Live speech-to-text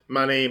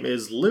My name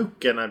is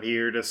Luke, and I'm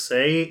here to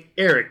say,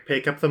 Eric,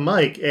 pick up the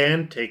mic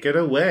and take it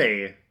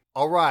away.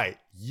 All right,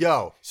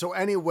 yo. So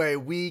anyway,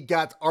 we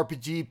got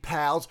RPG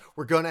pals.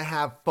 We're gonna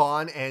have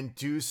fun and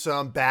do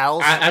some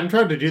battles. I'm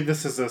trying to do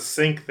this as a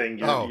sync thing.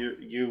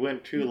 You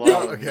went too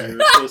long. Okay. You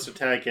were supposed to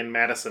tag in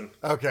Madison.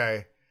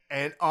 Okay.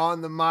 And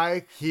on the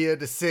mic, here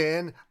to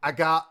sing, I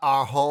got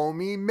our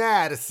homie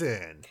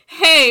Madison.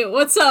 Hey,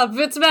 what's up?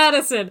 It's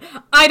Madison.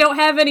 I don't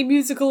have any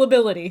musical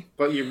ability.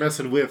 But you're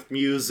messing with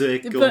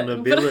musical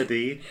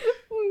ability.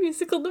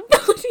 Musical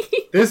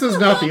ability? This is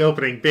not the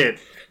opening bit.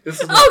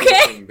 This is not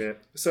the opening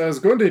bit. So I was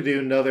going to do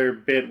another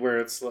bit where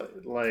it's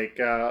like,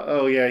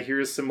 oh yeah,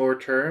 here's some more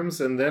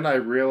terms, and then I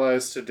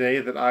realized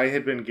today that I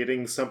had been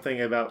getting something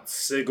about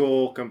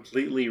sigil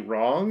completely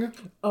wrong.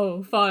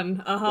 Oh,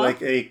 fun.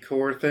 Like a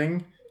core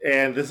thing.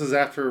 And this is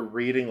after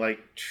reading like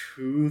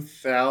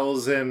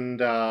 2,000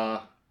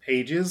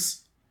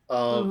 pages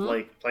of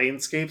like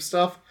Planescape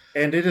stuff.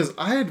 And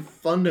I had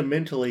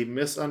fundamentally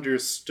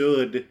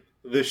misunderstood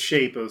the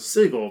shape of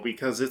sigil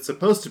because it's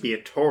supposed to be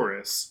a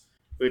torus,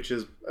 which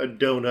is a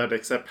donut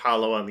except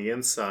hollow on the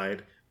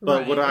inside.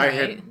 But what I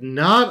had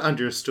not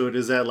understood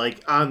is that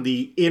like on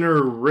the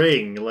inner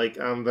ring, like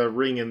on the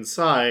ring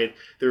inside,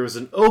 there was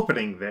an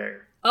opening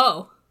there.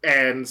 Oh.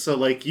 And so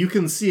like you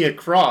can see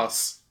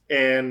across.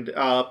 And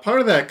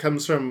part of that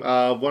comes from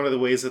one of the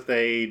ways that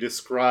they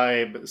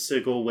describe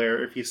sigil,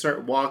 where if you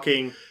start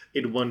walking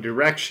in one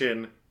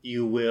direction,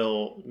 you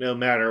will, no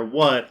matter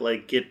what,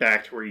 like get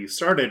back to where you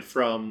started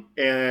from.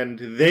 And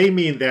they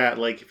mean that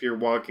like if you're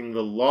walking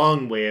the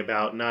long way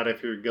about, not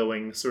if you're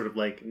going sort of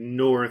like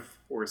north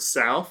or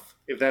south,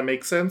 if that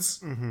makes sense.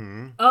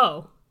 Mm-hmm.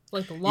 Oh,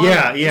 like the long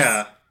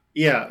Yeah.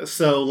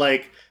 So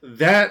like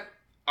that,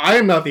 I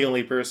am not the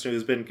only person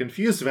who's been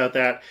confused about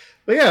that.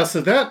 But yeah, so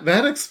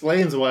that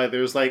explains why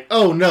there's like,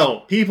 oh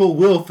no, people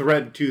will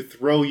threaten to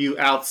throw you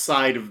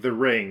outside of the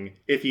ring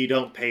if you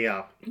don't pay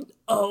up.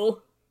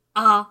 Oh,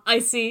 I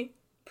see.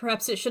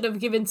 Perhaps it should have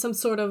given some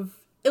sort of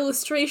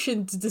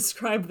illustration to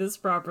describe this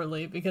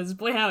properly, because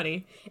boy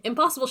howdy,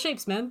 impossible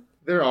shapes, man.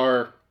 There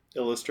are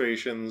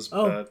illustrations,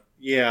 but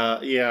yeah,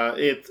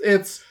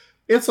 it's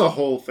a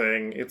whole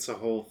thing. It's a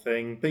whole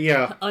thing. But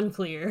yeah.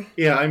 Unclear.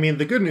 Yeah, I mean,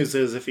 the good news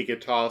is if you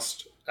get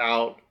tossed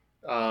out,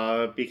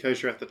 because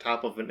you're at the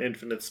top of an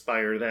infinite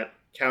spire, that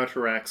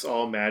counteracts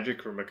all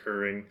magic from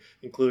occurring,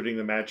 including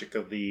the magic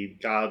of the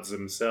gods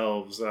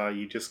themselves.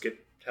 You just get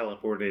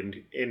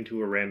teleported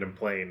into a random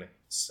plane.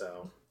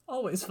 So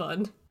always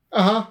fun.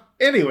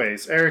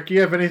 Anyways, Eric, do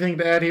you have anything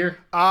to add here?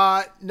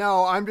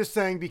 No, I'm just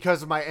saying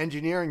because of my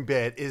engineering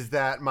bit is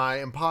that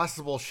my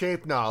impossible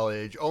shape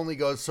knowledge only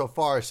goes so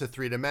far as to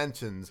 3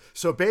 dimensions.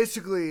 So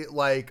basically,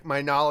 like,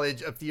 my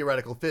knowledge of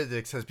theoretical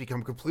physics has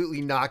become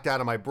completely knocked out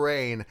of my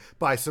brain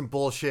by some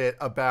bullshit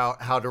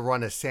about how to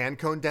run a sand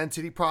cone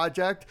density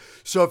project.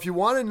 So if you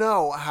want to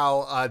know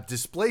how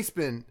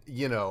displacement,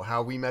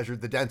 how we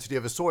measured the density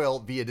of a soil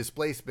via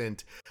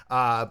displacement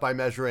by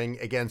measuring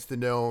against the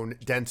known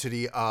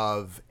density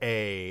of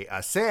a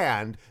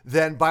sand,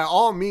 then by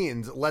all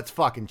means, let's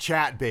fucking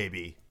chat,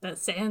 baby. That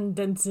sand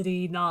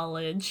density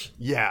knowledge.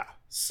 Yeah.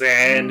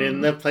 Sand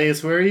in the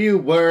place where you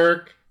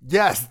work.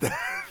 Yes, that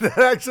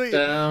actually...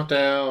 Down,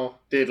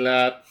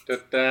 diddle-da,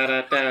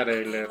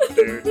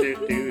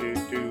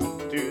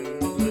 da-da-da-da-da-da-da-da-da-da-da-da.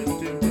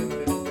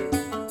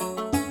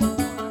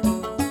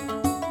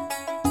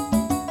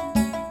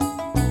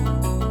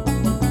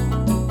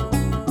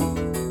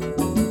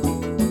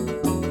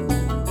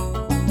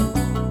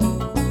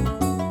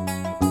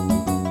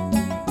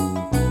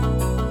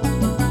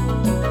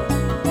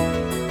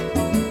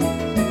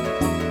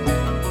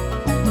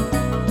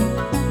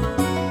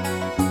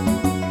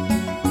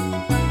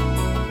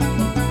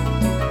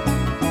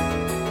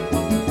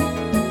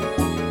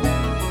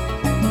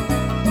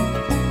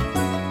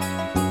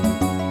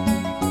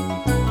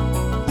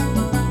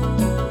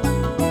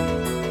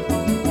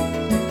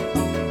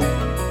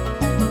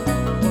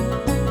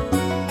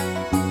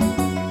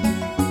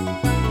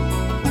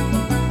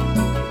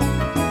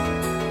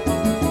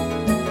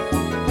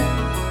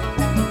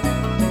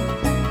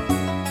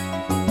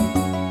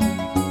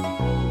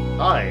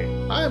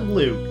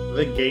 Luke,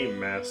 the Game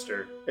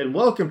Master, and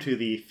welcome to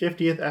the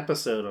 50th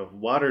episode of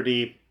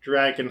Waterdeep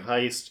Dragon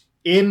Heist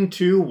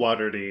Into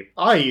Waterdeep.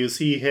 I use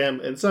he, him,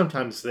 and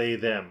sometimes they,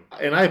 them.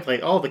 And I play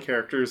all the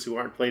characters who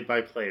aren't played by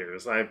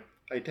players. I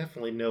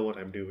definitely know what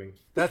I'm doing.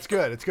 That's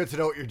good. It's good to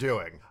know what you're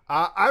doing.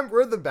 I'm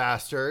Rhythm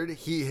Bastard,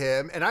 he,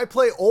 him, and I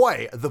play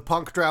Oi, the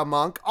punk drow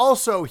monk,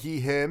 also he,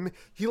 him.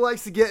 He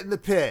likes to get in the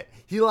pit.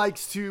 He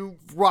likes to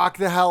rock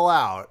the hell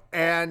out.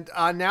 And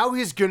now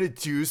he's gonna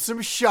do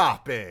some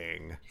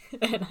shopping.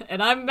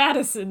 And I'm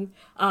Madison,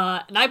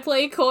 and I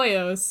play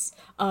Koyos,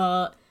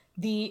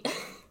 the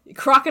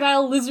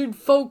crocodile lizard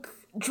folk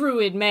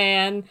druid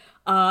man,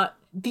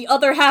 the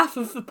other half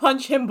of the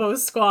Punch Himbo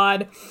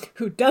squad,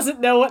 who doesn't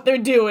know what they're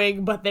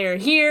doing, but they're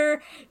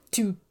here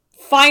to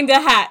find a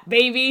hat,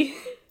 baby.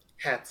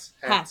 Hats.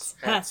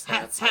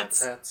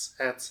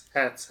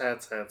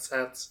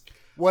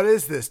 What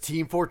is this?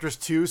 Team Fortress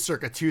 2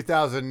 circa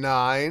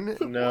 2009?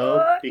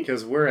 No,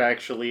 because we're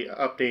actually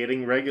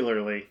updating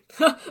regularly.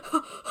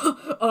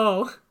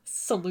 Oh,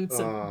 salutes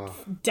a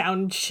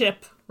down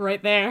ship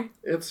right there.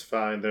 It's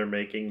fine. They're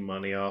making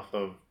money off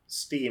of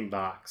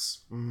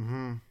Steambox.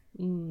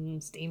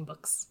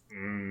 Steambooks.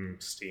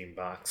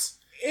 Steambox.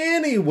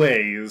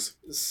 Anyways,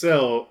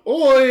 so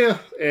Oi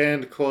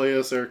and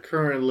Koyos are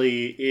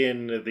currently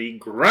in the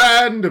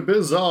Grand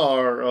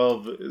Bazaar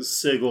of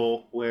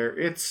Sigil, where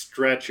it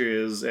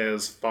stretches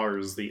as far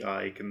as the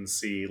eye can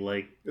see.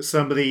 Like,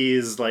 some of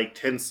these, like,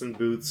 tents and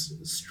booths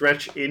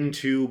stretch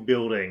into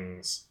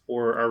buildings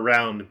or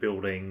around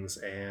buildings,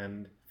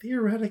 and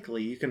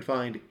theoretically you can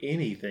find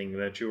anything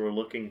that you are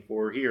looking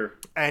for here.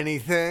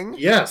 Anything?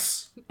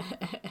 Yes!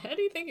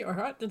 Anything your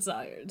heart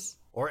desires.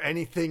 Or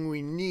anything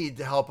we need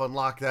to help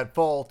unlock that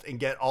vault and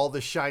get all the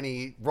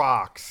shiny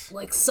rocks.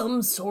 Like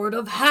some sort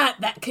of hat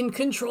that can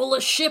control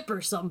a ship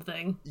or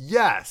something.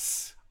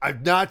 Yes.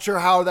 I'm not sure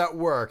how that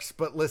works,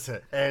 but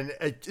listen. And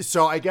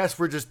so I guess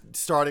we're just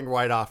starting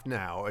right off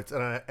now.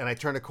 And I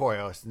turn to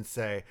Koyos and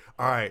say,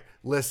 all right,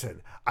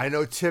 listen, I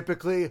know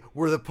typically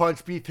we're the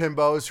punch beef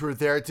himbos who are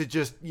there to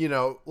just,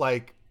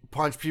 like,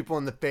 punch people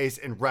in the face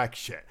and wreck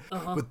shit.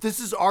 But this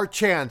is our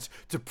chance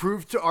to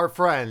prove to our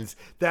friends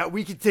that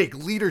we can take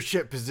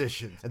leadership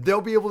positions and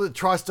they'll be able to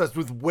trust us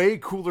with way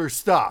cooler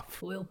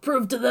stuff. We'll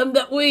prove to them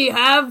that we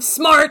have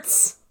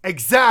smarts.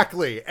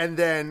 Exactly. And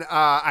then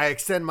I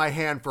extend my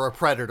hand for a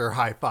predator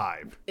high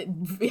five.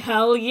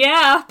 Hell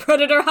yeah,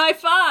 predator high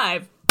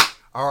five.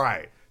 All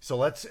right.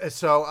 So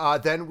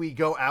then we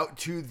go out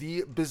to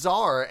the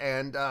bazaar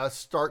and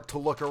start to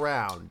look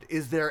around.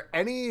 Is there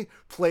any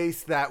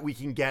place that we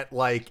can get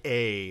like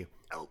a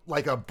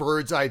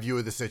bird's eye view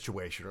of the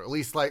situation, or at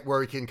least like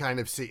where we can kind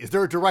of see? Is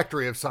there a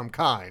directory of some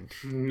kind?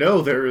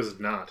 No, there is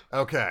not.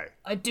 Okay.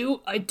 I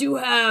do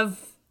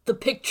have the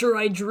picture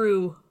I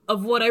drew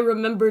of what I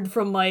remembered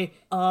from my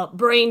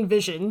brain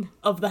vision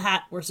of the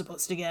hat we're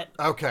supposed to get.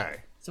 Okay.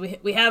 So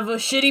we have a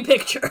shitty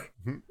picture.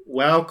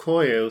 While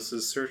Koyos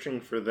is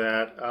searching for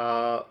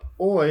that,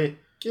 Oi,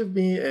 give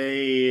me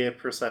a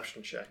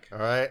perception check. All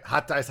right.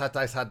 Hot dice, hot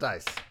dice, hot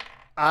dice.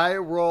 I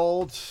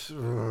rolled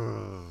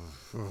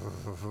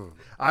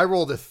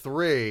a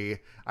 3.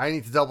 I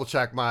need to double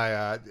check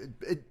my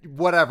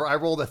whatever. I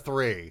rolled a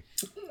 3.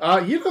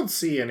 You don't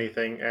see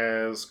anything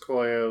as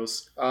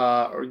Koyos.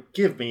 Or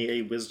give me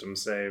a wisdom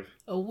save.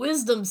 A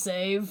wisdom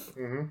save?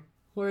 Mm-hmm.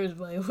 Where's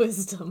my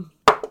wisdom?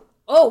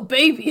 Oh,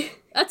 baby!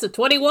 That's a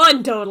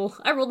 21 total.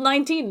 I rolled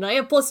 19 and I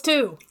have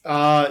 +2.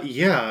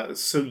 Yeah,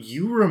 so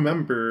you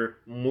remember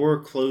more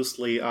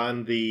closely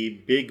on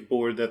the big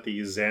board that the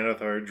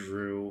Xanathar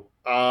drew.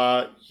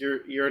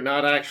 You're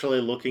not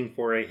actually looking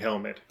for a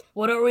helmet.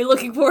 What are we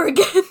looking for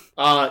again?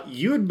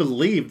 You would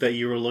believe that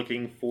you were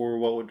looking for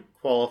what would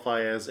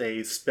qualify as a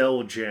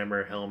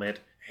Spelljammer helmet,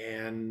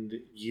 and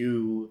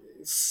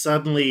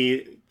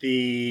suddenly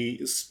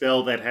the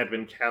spell that had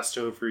been cast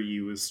over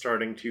you is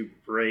starting to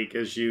break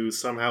as you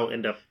somehow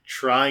end up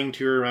trying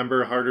to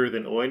remember harder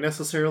than Oi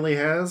necessarily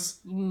has.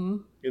 Mm-hmm.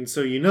 And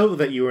so you know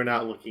that you are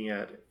not looking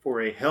for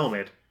a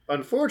helmet.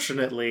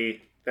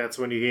 Unfortunately, that's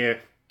when you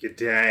hear,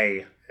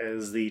 "G'day,"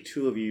 as the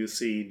two of you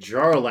see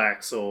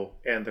Jarlaxle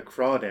and the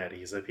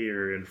Crawdaddies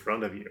appear in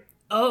front of you.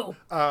 Oh.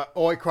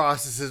 Oi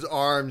crosses his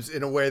arms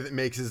in a way that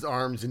makes his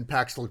arms and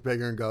pecs look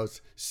bigger and goes,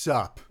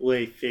 "Sup."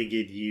 We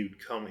figured you'd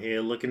come here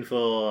looking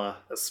for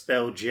a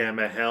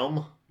Spelljammer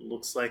helm.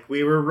 Looks like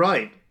we were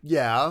right.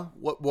 Yeah,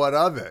 what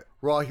of it?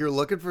 We're all here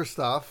looking for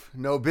stuff.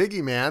 No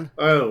biggie, man.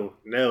 Oh,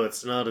 no,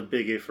 it's not a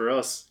biggie for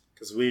us,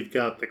 because we've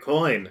got the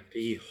coin.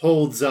 He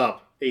holds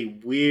up a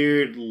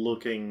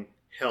weird-looking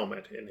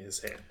helmet in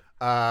his hand.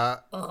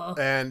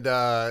 And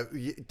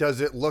does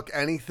it look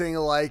anything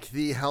like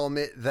the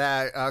helmet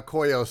that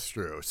Koyos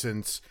drew?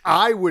 Since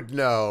I would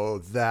know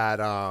that,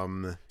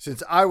 I'd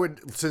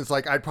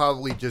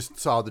probably just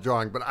saw the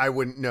drawing, but I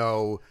wouldn't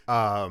know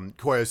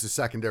Koyos'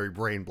 secondary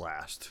brain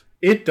blast.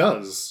 It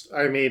does.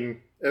 I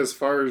mean, as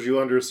far as you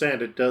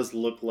understand, it does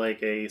look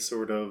like a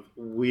sort of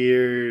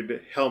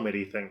weird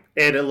helmet-y thing.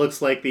 And it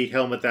looks like the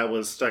helmet that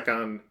was stuck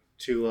on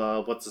to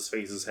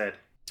what's-his-face's head.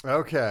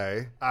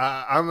 Okay.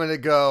 I'm going to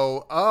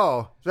go,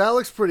 oh, that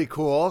looks pretty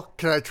cool.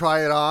 Can I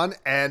try it on?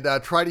 And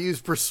try to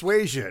use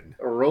persuasion.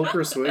 Roll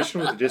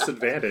persuasion with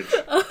disadvantage.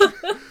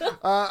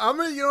 I'm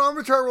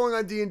gonna try rolling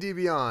on D&D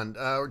Beyond.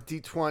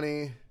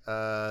 D20,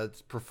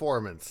 it's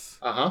performance.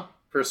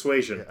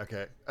 Persuasion.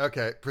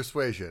 Okay,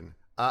 persuasion.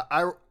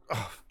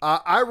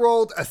 I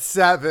rolled a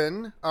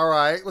 7. All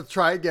right, let's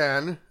try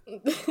again.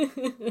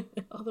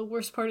 Oh, the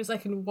worst part is I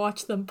can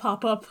watch them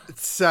pop up.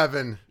 It's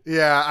 7.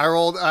 Yeah, I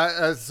rolled,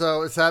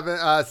 so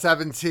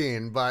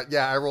 17, but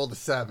yeah, I rolled a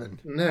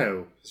 7.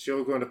 No, so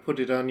you're going to put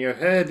it on your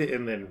head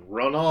and then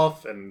run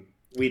off, and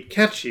we'd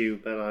catch you,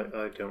 but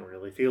I don't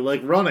really feel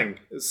like running.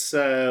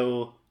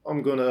 So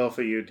I'm going to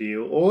offer you a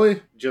deal,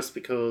 Oi, just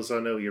because I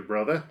know your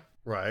brother.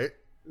 Right.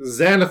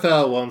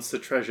 Xanathar wants the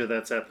treasure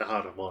that's at the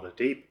heart of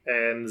Waterdeep,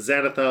 and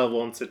Xanathar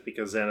wants it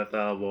because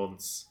Xanathar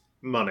wants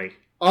money.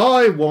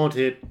 I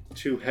wanted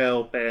to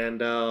help and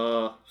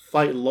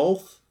fight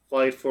Lolth,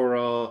 fight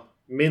for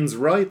men's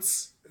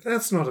rights.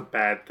 That's not a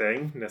bad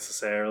thing,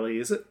 necessarily,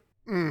 is it?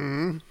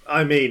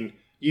 I mean,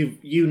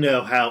 you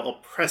know how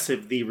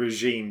oppressive the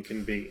regime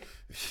can be.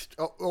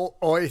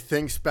 Oi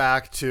thinks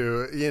back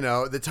to,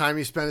 the time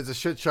he spent as a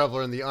shit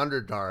shoveler in the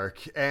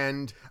Underdark.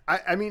 And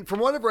I mean, from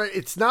what I've read,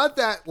 it's not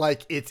that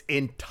like it's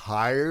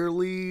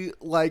entirely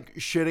like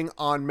shitting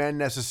on men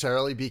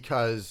necessarily,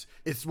 because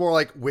it's more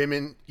like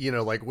women,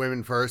 like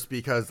women first,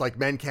 because like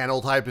men can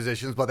hold high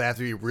positions, but they have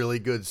to be really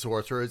good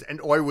sorcerers. And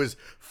Oi was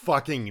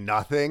fucking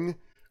nothing.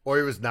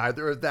 Oi was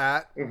neither of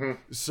that.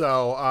 Mm-hmm.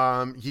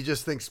 So he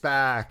just thinks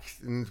back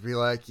and be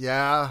like,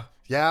 yeah,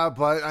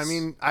 but I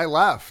mean, I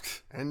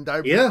left and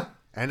I'm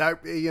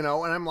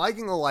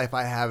liking the life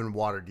I have in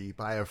Waterdeep.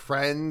 I have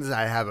friends,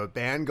 I have a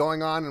band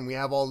going on, and we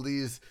have all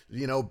these,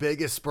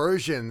 big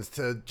aspersions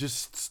to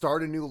just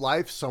start a new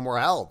life somewhere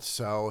else.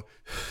 So,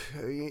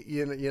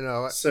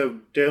 So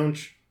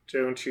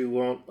don't you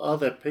want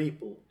other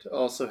people to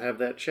also have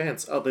that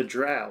chance? Other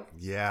drow?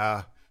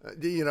 Yeah.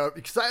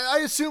 Because I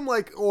assume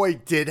like Oi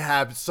did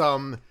have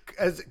some,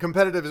 as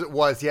competitive as it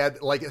was, he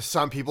had like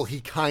some people he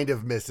kind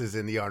of misses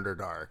in the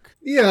Underdark.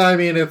 Yeah, I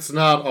mean, it's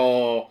not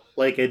all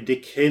like a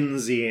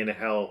Dickensian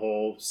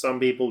hellhole.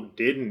 Some people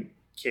didn't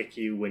kick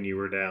you when you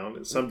were down,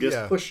 and some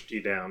just pushed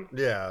you down.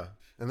 Yeah.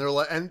 And they're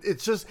like, and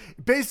it's just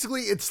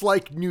basically, it's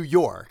like New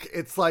York.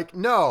 It's like,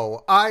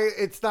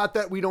 it's not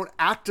that we don't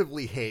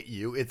actively hate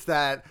you. It's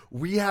that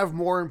we have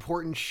more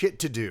important shit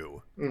to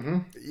do. Mm-hmm.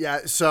 Yeah.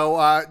 So,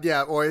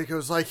 Oi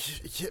goes like,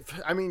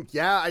 I mean,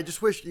 I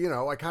just wish,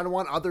 I kind of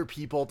want other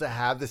people to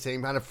have the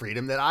same kind of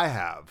freedom that I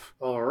have.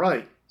 All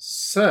right.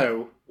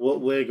 So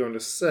what we're going to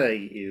say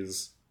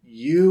is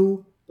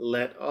you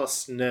let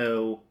us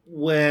know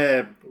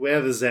where the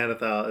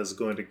Xanathar is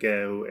going to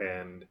go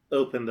and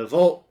open the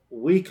vault.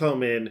 We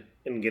come in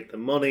and get the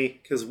money,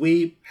 because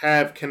we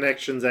have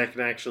connections that can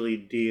actually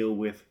deal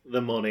with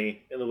the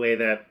money in the way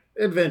that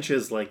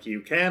adventures like you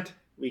can't.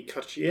 We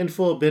cut you in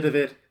for a bit of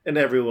it, and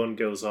everyone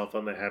goes off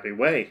on their happy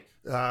way.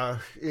 I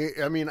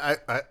mean,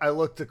 I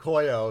look to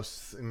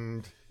Koyos,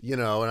 and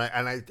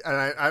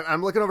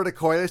I'm looking over to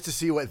Koyos to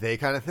see what they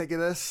kind of think of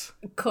this.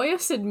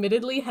 Koyos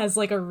admittedly has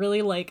like a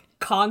really like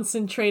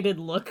concentrated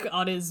look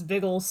on his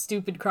big ol'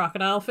 stupid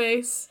crocodile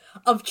face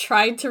of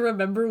trying to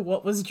remember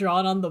what was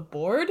drawn on the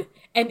board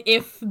and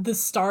if the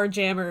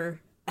Starjammer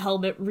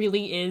helmet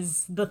really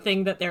is the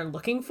thing that they're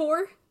looking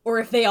for, or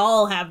if they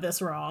all have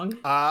this wrong.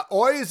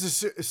 Oi's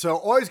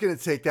going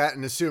to take that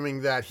and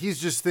assuming that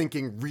he's just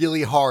thinking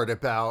really hard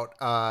about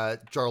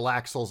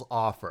Jarlaxle's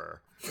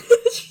offer.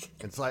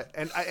 It's like,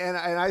 and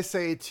I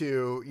say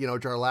to,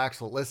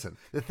 Jarlaxle, listen,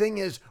 the thing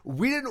is,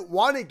 we didn't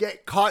want to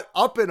get caught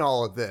up in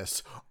all of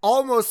this.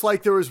 Almost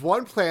like there was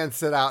one plan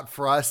set out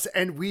for us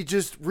and we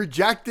just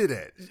rejected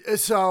it.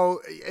 So,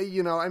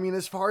 I mean,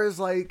 as far as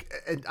like,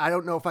 and I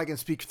don't know if I can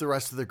speak for the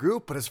rest of the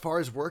group, but as far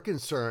as we're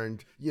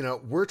concerned,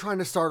 we're trying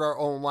to start our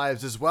own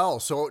lives as well.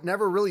 So it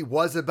never really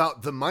was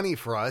about the money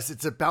for us.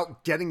 It's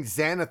about getting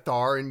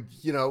Xanathar and,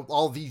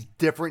 all these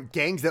different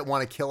gangs that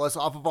want to kill us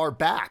off of our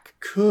back.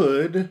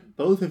 Could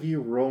both of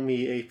you roll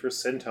me a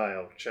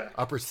percentile check?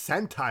 A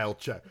percentile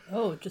check?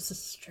 Oh, just a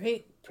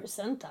straight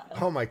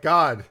percentile. Oh my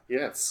god.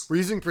 Yes. We're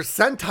using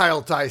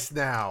percentile dice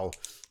now.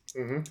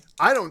 Mm-hmm.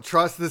 I don't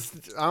trust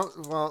this.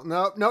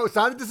 No, it's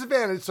not a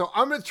disadvantage, so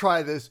I'm going to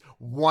try this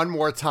one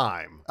more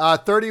time.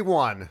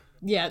 31.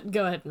 Yeah,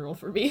 go ahead and roll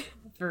for me.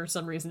 For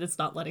some reason, it's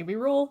not letting me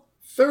roll.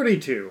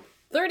 32.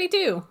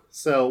 32.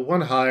 So,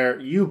 one higher.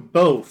 You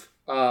both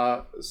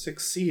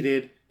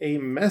succeeded. A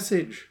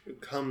message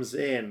comes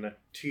in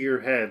to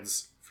your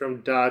heads from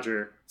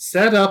Dodger.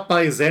 Set up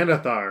by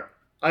Xanathar.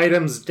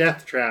 Items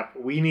Death Trap.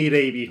 We need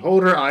a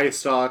Beholder Eye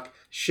Stalk,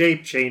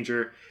 Shape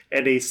Changer,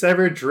 and a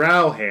Severed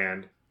Drow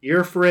Hand.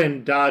 Your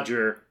friend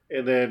Dodger.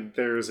 And then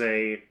there's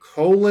a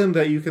colon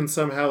that you can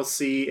somehow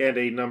see and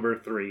a number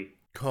 3.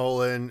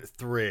 Colon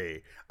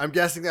 3. I'm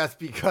guessing that's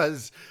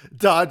because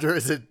Dodger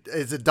is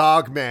a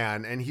dog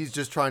man and he's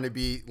just trying to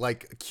be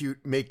like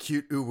cute, make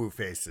cute uwu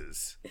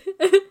faces.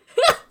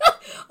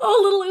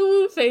 Oh, little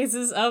uwu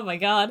faces. Oh my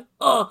god.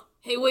 Oh,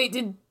 hey, wait,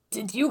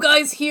 did you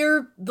guys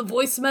hear the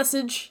voice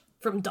message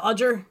from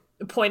Dodger?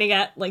 Pointing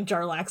at, like,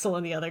 Jarlaxle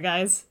and the other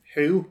guys.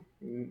 Who?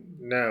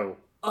 No.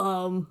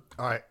 All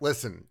right,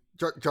 listen.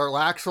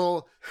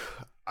 Jarlaxle,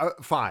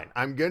 fine.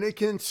 I'm gonna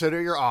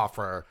consider your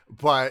offer,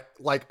 but,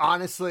 like,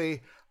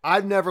 honestly,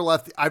 I've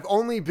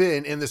only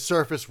been in the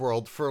surface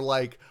world for,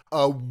 like,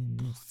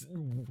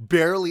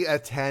 barely a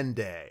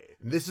 10-day.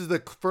 This is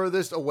the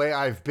furthest away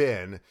I've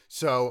been,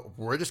 so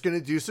we're just going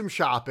to do some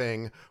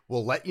shopping.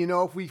 We'll let you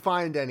know if we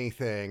find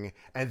anything,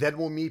 and then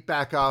we'll meet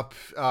back up,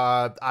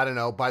 I don't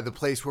know, by the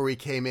place where we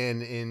came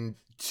in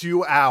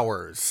 2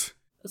 hours.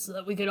 So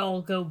that we could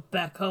all go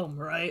back home,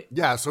 right?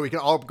 Yeah, so we can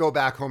all go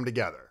back home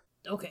together.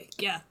 Okay,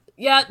 yeah.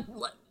 Yeah,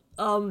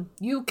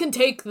 you can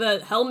take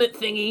the helmet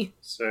thingy.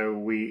 So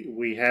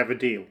we have a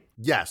deal.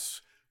 Yes,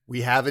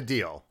 we have a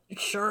deal.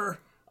 Sure.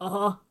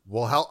 Uh-huh.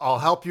 I'll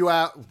help you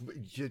out.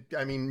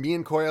 I mean, me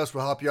and Koyos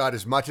will help you out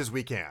as much as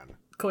we can.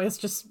 Koyos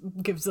just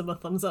gives him a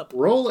thumbs up.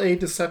 Roll a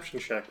deception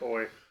check,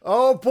 Oi.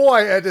 Oh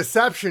boy, a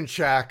deception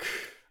check.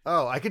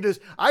 Oh, I could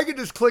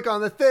just click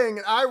on the thing,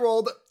 and I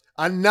rolled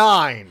a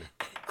 9.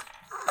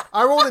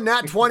 I rolled a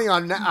nat 20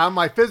 on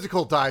my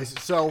physical dice,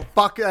 so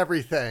fuck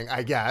everything,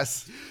 I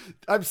guess.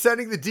 I'm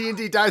sending the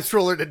D&D dice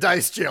roller to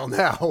dice jail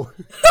now.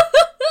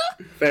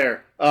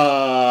 Fair.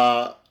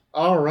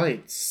 All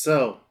right.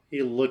 So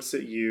he looks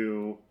at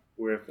you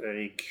with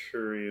a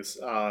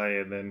curious eye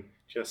and then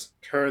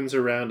just turns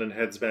around and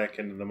heads back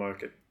into the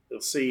market.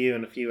 He'll see you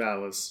in a few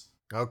hours.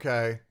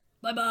 Okay.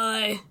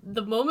 Bye-bye.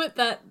 The moment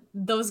that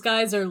those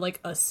guys are,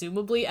 like,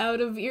 assumably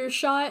out of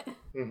earshot,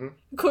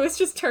 Koyos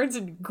just turns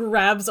and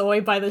grabs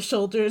Oi by the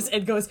shoulders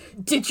and goes,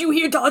 "Did you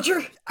hear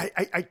Dodger?" I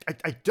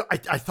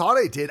thought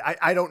I did.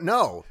 I don't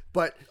know.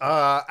 But,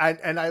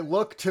 and I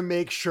look to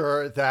make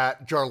sure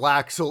that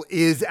Jarlaxle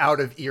is out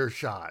of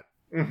earshot.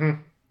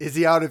 Mm-hmm. Is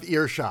he out of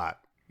earshot?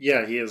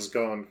 Yeah, he is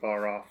gone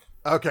far off.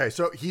 Okay,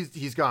 so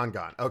he's gone.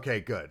 Okay,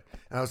 good.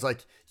 And I was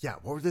like, yeah,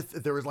 what were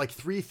there was like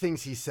 3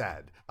 things he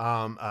said.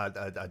 A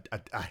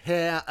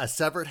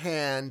severed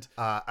hand,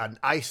 an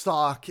eye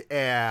stalk,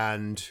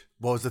 and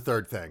what was the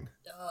third thing?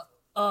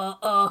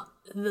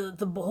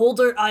 The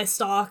beholder eye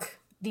stalk,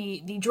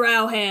 the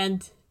drow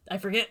hand. I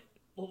forget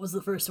what was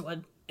the first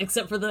one,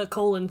 except for the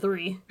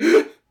 :3.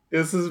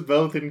 This is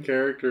both in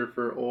character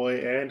for Oi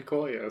and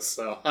Koya,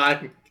 so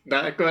I'm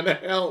not going to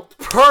help.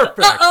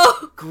 Perfect.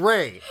 Uh-oh.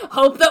 Great.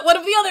 Hope that one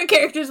of the other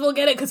characters will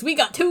get it, because we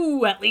got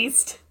 2 at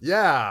least.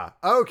 Yeah.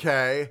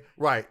 Okay.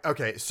 Right.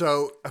 Okay.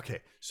 So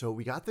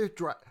we got the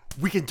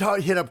we can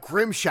hit up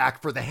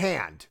Grimshack for the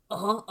hand.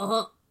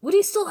 Would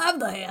he still have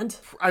the hand?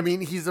 I mean,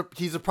 he's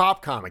a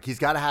prop comic. He's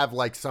got to have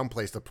like some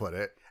place to put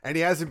it, and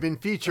he hasn't been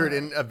featured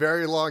in a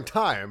very long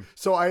time.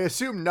 So I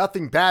assume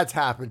nothing bad's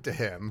happened to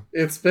him.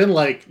 It's been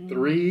like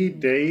 3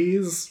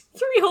 days.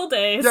 3 whole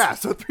days. Yeah,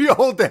 so 3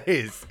 whole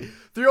days.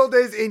 3 whole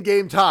days in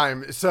game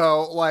time.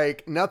 So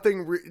like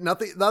nothing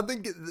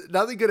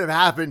could have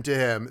happened to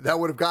him that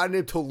would have gotten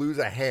him to lose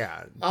a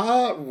hand.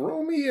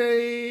 Roll me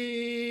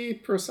a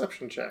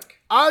perception check.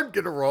 I'm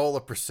gonna roll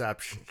a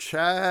perception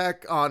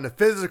check on the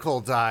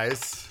physical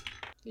dice.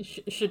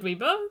 Should we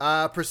both?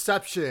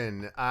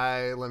 Perception.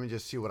 Let me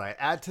just see what I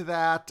add to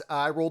that.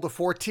 I rolled a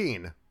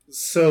 14.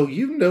 So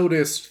you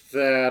noticed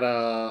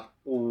that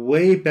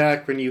way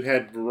back when you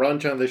had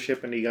brunch on the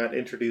ship and you got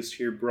introduced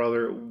to your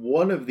brother,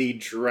 one of the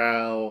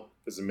drow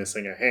was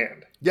missing a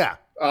hand. Yeah.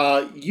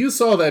 You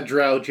saw that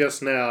drow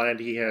just now, and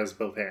he has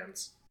both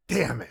hands.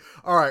 Damn it.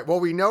 All right, well,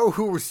 we know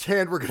whose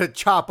hand we're going to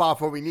chop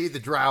off when we need the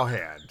drow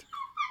hand.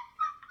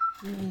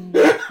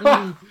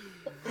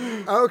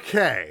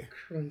 Okay.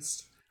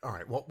 Christ. All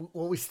right, well,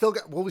 we still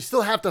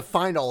have to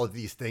find all of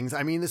these things.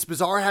 I mean, this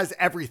bazaar has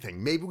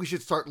everything. Maybe we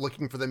should start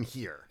looking for them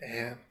here.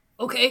 Yeah.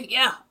 Okay,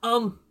 yeah,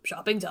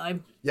 shopping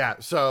time. Yeah,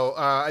 so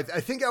I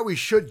think how we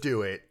should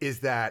do it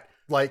is that,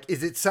 like,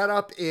 is it set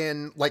up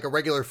in, like, a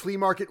regular flea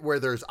market where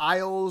there's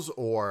aisles,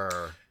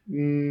 or...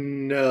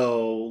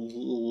 No,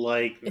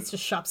 like... It's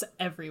just shops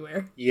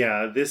everywhere.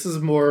 Yeah, this is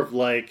more of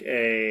like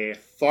a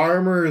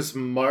farmer's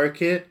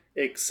market,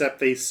 except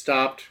they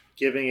stopped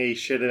giving a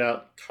shit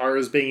about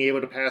cars being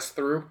able to pass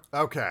through.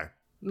 Okay.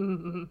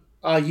 Mm-hmm.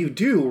 You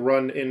do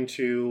run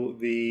into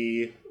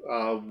the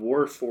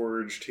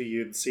Warforged who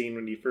you'd seen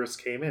when you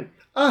first came in.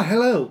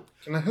 Hello.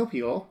 Can I help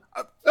you all?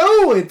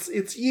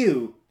 It's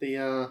you.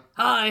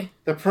 Hi.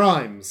 The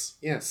Primes.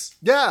 Yes.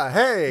 Yeah,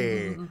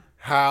 hey.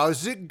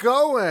 How's it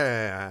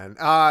going?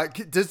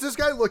 Does this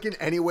guy look in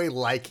any way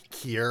like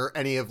Kier?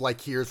 Any of like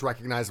Kier's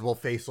recognizable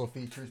facial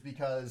features?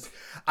 Because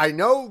I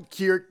know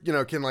Kier,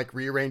 can like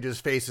rearrange his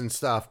face and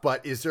stuff,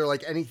 but is there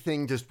like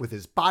anything just with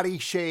his body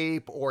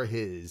shape or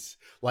his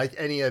like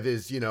any of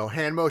his,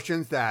 hand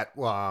motions that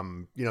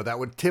that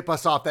would tip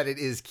us off that it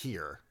is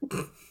Kier?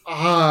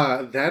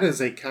 That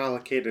is a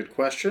complicated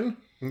question.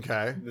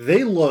 Okay.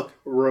 They look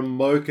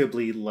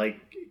remarkably like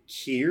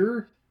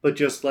Kier, but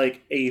just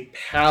like a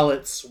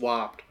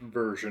palette-swapped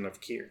version of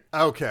Kier.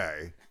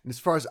 Okay. As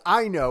far as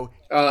I know...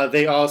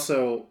 They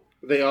also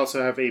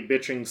have a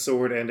bitching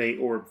sword and a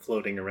orb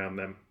floating around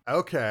them.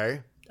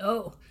 Okay.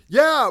 Oh.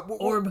 Yeah,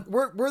 Orb.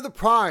 We're the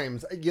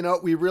Primes.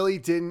 We really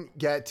didn't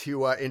get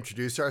to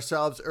introduce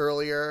ourselves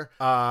earlier.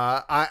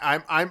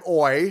 I'm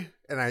Oi,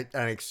 and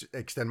I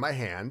extend my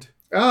hand.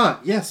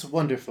 Yes,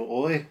 wonderful,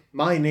 Oi.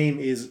 My name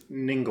is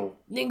Ningle.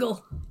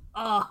 Ningle.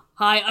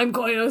 Hi, I'm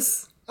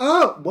Koyos.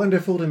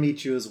 Wonderful to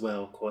meet you as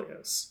well,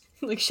 Koyos.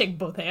 Like, shake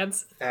both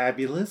hands.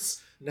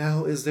 Fabulous.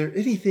 Now, is there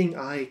anything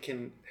I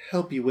can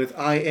help you with?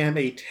 I am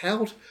a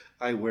tout.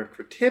 I work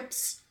for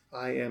tips.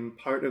 I am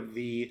part of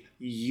the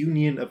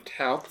Union of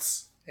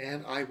Touts,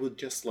 and I would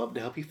just love to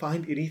help you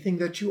find anything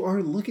that you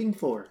are looking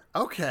for.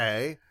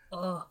 Okay.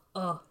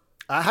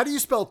 How do you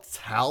spell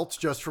tout,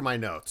 just for my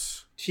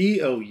notes?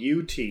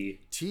 T-O-U-T.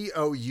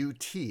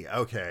 T-O-U-T.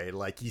 Okay,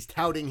 like he's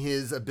touting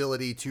his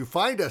ability to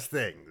find us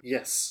things.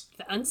 Yes.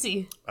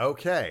 Fancy.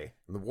 Okay.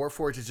 And the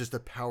Warforged is just a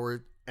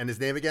power And his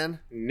name again?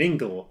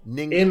 Ningle.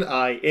 Ningle.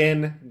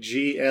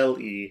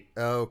 Ningle.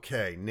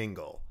 Okay,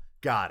 Ningle.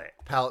 Got it.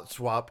 Palette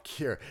swap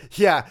here.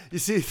 Yeah, you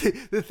see,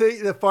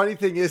 the funny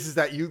thing is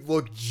that you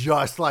look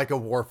just like a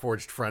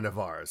Warforged friend of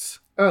ours.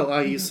 Oh,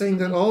 are you saying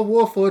that all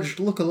Warforged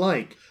look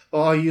alike?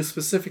 Or are you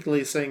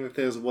specifically saying that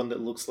there's one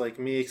that looks like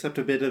me, except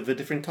a bit of a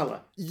different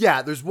color?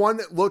 Yeah, there's one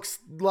that looks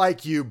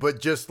like you,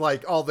 but just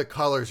like all the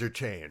colors are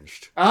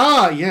changed.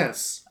 Ah,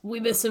 yes. We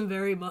miss him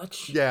very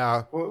much.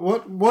 Yeah.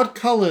 What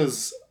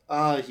colors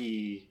are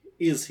he?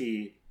 Is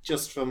he?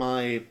 Just for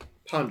my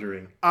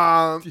pondering.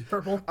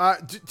 Purple.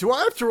 Do I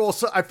have to roll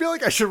I feel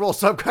like I should roll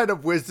some kind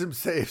of wisdom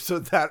save so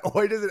that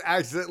Oi doesn't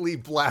accidentally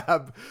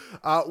blab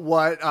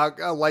what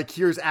like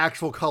here's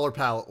actual color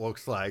palette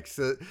looks like.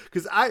 So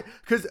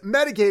because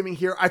metagaming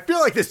here, I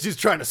feel like this dude's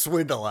trying to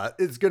swindle us.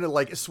 It's gonna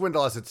like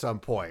swindle us at some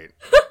point.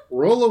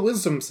 Roll a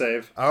wisdom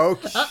save.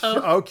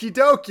 Okie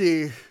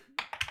dokie.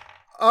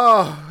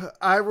 Oh,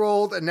 I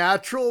rolled a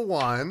natural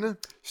 1.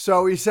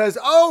 So he says,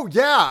 oh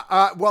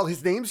yeah, well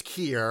his name's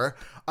Kier.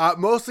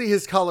 Mostly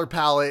his color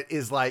palette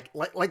is like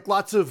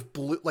lots of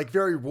blue, like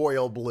very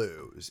royal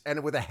blues,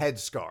 and with a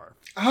headscarf.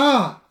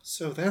 Ah,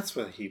 so that's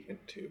where he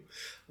went to.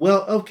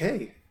 Well,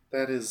 okay.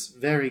 That is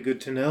very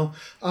good to know.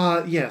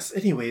 Yes,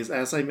 anyways,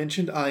 as I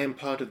mentioned, I am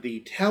part of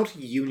the Tout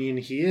Union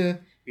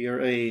here. We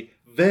are a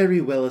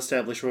very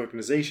well-established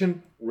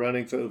organization,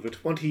 running for over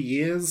 20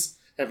 years,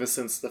 ever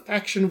since the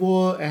faction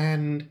war,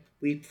 and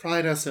we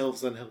pride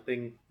ourselves on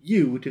helping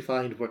you to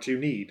find what you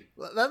need.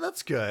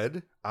 That's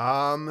good.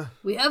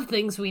 We have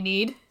things we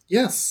need.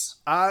 Yes.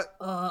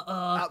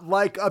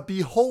 Like a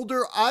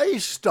beholder eye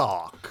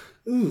stalk.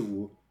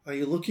 Ooh. Are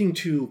you looking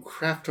to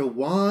craft a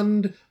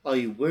wand? Are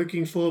you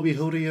working for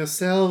Beholder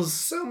yourselves?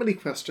 So many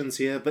questions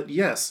here, but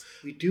yes,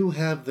 we do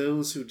have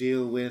those who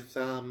deal with,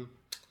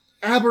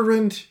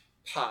 aberrant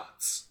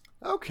parts.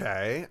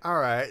 Okay, all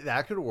right,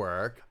 that could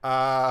work.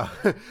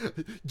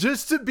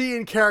 Just to be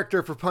in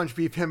character for Punch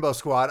Beef Himbo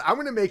Squad, I'm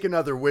going to make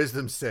another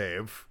wisdom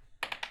save.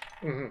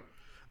 Mm-hmm.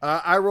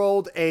 I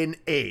rolled an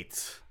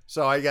 8,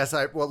 so I guess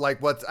I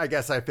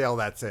failed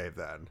that save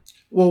then.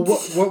 Well,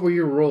 what were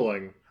you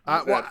rolling?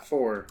 That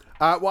for?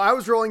 Well, I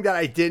was rolling that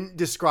I didn't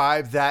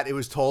describe that it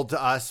was told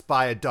to us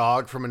by a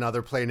dog from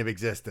another plane of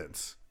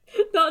existence.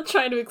 Not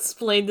trying to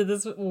explain to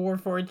this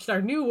Warforged,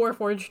 our new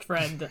Warforged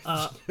friend,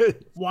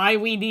 why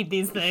we need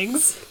these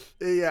things.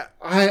 Yeah,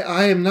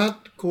 I am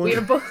not going. We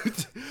are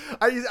both.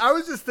 I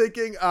was just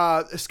thinking,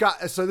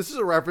 Scott. So this is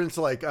a reference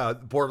to like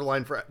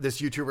Borderline for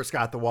this YouTuber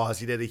Scott the Woz.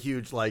 He did a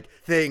huge like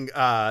thing,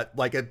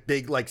 like a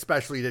big like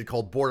special he did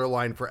called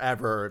Borderline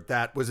Forever.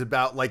 That was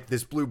about like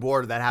this blue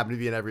border that happened to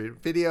be in every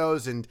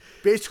videos, and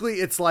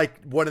basically it's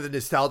like one of the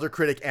Nostalgia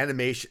Critic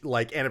animation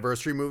like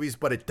anniversary movies,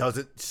 but it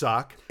doesn't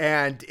suck.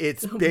 And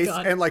it's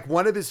and like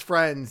one of his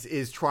friends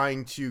is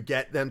trying to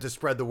get them to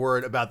spread the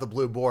word about the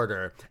blue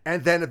border,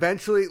 and then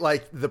eventually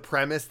like the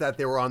premise that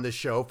they were on the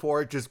show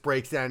for just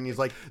breaks down and he's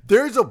like,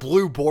 there's a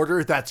blue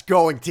border that's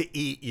going to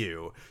eat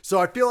you. So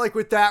I feel like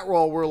with that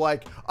role, we're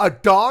like, a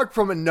dog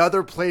from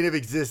another plane of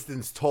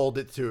existence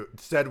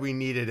said we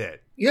needed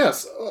it.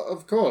 Yes,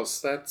 of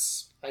course.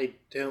 I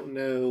don't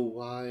know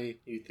why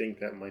you think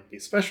that might be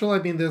special. I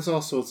mean, there's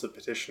all sorts of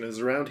petitioners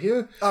around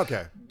here.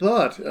 Okay.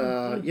 But,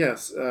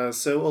 yes,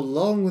 so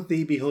along with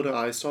the Beholder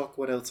Eye Stalk,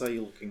 what else are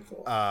you looking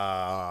for?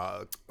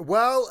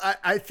 Well,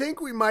 I think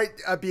we might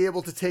be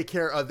able to take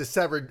care of the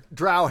severed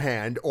drow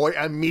hand, or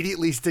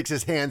immediately sticks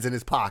his hands in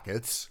his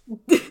pockets.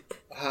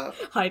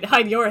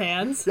 Hide your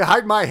hands. Yeah,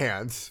 hide my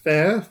hands.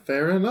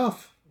 Fair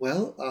enough.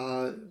 Well,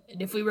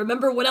 and if we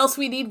remember what else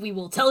we need, we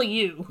will tell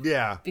you.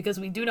 Yeah. Because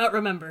we do not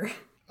remember.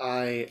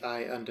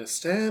 I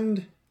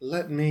understand.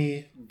 Let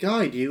me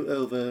guide you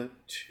over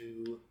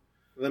to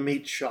the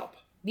meat shop.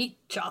 Meat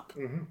shop.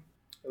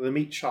 Mm-hmm. The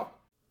meat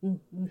shop.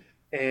 Mm-hmm.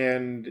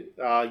 And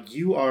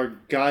you are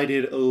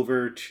guided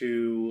over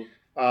to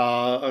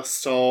a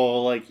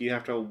stall, like you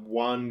have to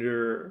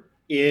wander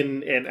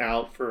in and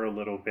out for a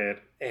little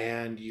bit.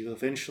 And you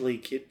eventually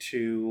get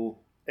to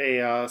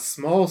a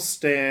small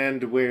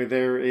stand where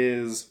there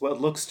is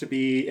what looks to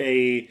be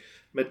a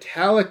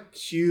metallic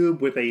cube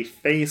with a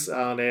face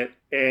on it,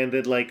 and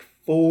then like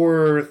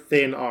 4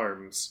 thin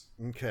arms.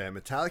 Okay, a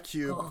metallic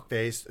cube,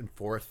 face, and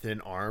 4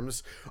 thin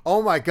arms.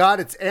 Oh my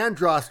god, it's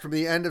Andross from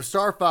the end of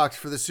Star Fox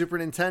for the Super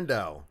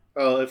Nintendo.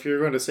 Oh, if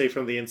you're going to say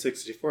from the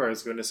N64, I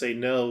was going to say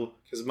no,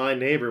 because my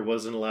neighbor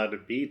wasn't allowed to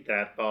beat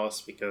that boss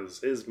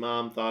because his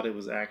mom thought it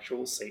was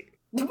actual Satan.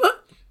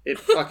 It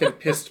fucking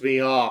pissed me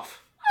off.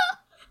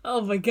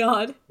 Oh my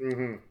god.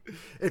 Mm-hmm.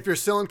 If you're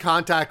still in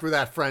contact with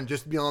that friend,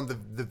 just be on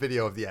the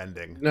video of the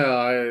ending. No,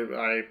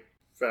 I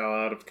fell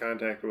out of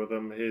contact with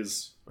him.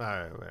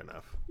 Alright, fair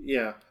enough.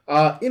 Yeah.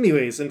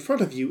 Anyways, in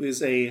front of you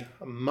is a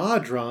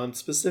Modron,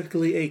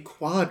 specifically a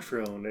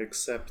Quadrone,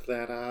 except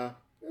that,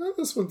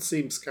 this one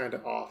seems kind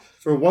of off.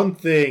 For one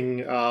thing,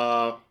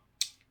 it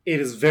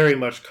is very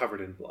much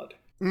covered in blood.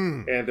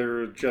 And there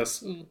are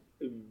just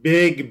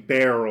big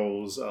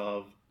barrels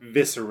of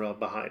viscera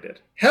behind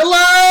it.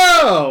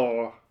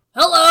 Hello!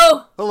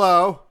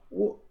 Hello!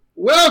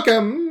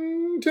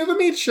 Welcome to the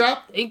meat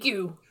shop. Thank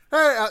you.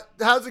 Hey,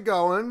 how's it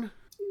going?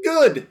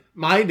 Good.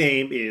 My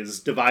name is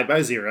Divide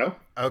by Zero.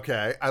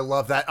 Okay, I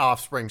love that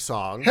Offspring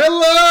song.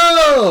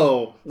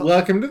 Hello!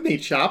 Welcome to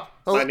Meat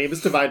Shop. Oh. My name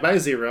is Divide by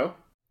Zero.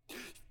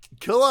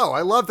 Hello,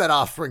 I love that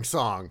Offspring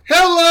song.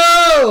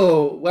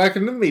 Hello!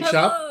 Welcome to Meat Hello.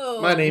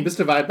 Shop. My name is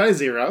Divide by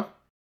Zero.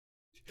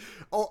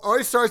 Or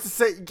he starts to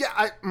say,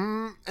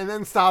 and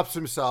then stops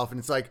himself, and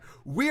it's like,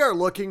 we are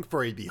looking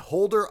for a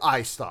beholder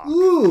eye stalk.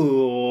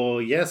 Ooh,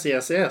 yes.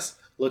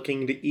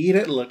 Looking to eat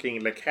it,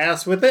 looking to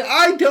cast with it.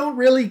 I don't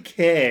really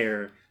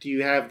care. Do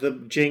you have the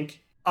jink?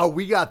 Oh,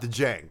 we got the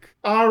jank.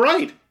 All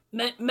right.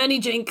 Many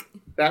jink.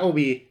 That will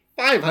be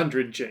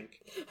 500 jink.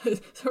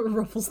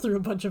 Ruffles through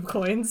a bunch of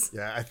coins.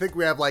 Yeah, I think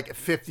we have like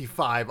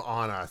 55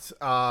 on us.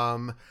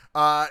 I'm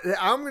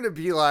gonna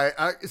be like,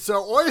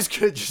 so Oi's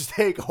gonna just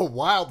take a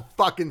wild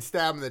fucking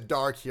stab in the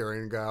dark here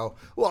and go,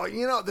 well,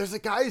 there's a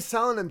guy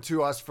selling them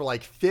to us for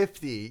like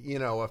 50,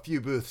 a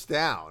few booths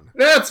down.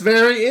 That's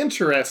very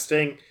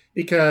interesting,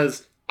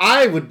 because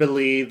I would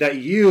believe that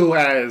you,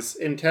 as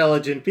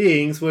intelligent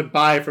beings, would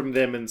buy from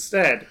them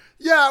instead.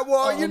 Yeah,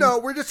 well,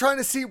 we're just trying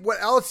to see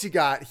what else you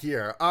got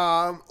here.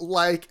 Or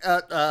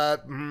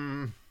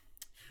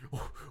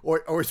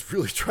he's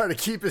really trying to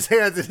keep his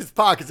hands in his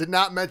pockets and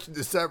not mention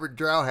the severed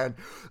drow hand.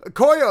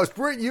 Koyos,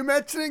 weren't you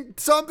mentioning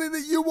something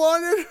that you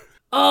wanted?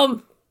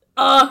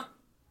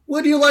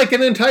 Would you like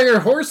an entire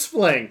horse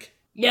flank?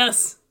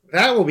 Yes.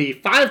 That will be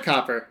 5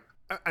 copper.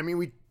 I mean,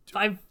 we...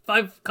 Five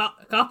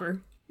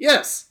copper.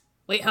 Yes.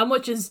 Wait, how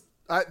much is...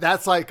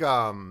 that's like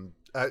a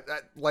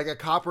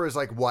copper is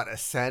like, what, a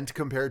cent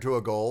compared to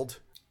a gold?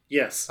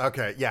 Yes.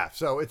 Okay, yeah,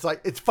 so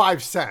it's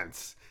 5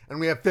 cents. And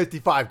we have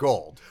 55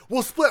 gold.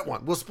 We'll split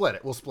one. We'll split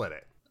it.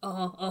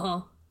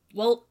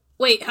 Well,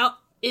 wait, how...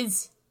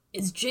 Is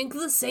Jink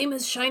the same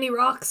as Shiny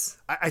Rocks?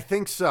 I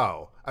think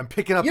so. I'm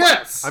picking up...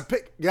 Yes!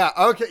 Yeah,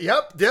 okay,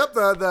 yep,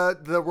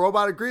 the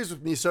robot agrees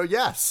with me, so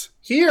yes.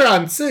 Here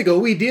on Sigil,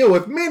 we deal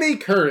with many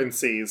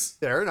currencies.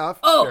 Fair enough,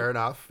 Oh. fair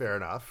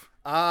enough.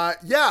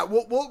 Yeah,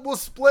 we'll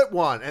split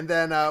one, and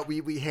then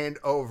we hand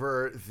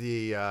over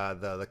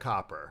the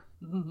copper.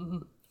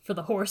 For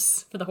the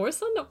horse? For the horse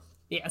then? No.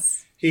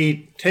 Yes.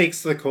 He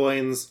takes the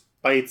coins,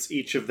 bites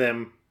each of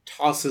them,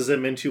 tosses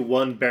them into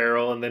one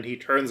barrel, and then he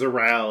turns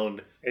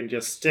around and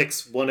just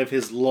sticks one of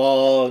his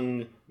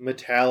long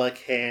metallic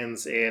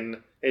hands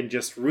in and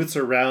just roots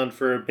around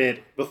for a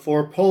bit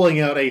before pulling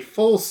out a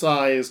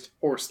full-sized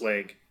horse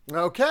leg.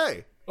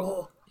 Okay.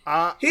 Oh.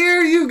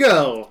 Here you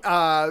go.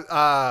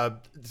 I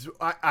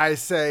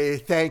say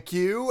thank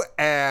you,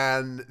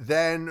 and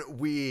then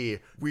we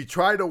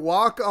try to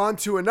walk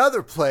onto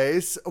another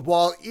place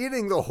while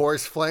eating the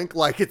horse flank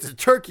like it's a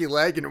turkey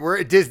leg and we're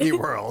at Disney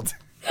World.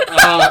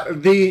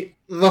 The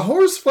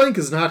horse flank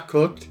is not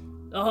cooked.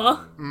 Uh-huh.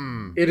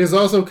 It is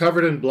also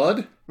covered in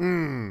blood.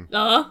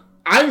 Uh-huh.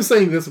 I'm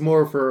saying this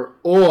more for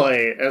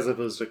Oi as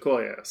opposed to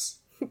Koyos.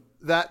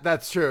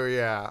 That's true,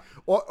 yeah.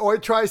 Oi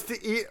tries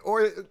to eat,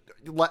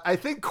 I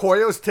think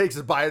Koyos takes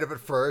a bite of it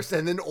first,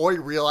 and then Oi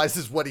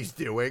realizes what he's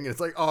doing, and it's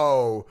like,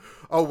 oh,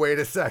 wait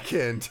a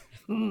second.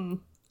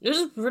 This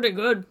is pretty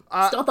good.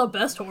 It's not the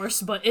best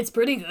horse, but it's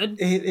pretty good.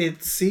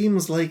 It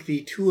seems like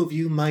the two of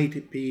you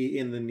might be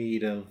in the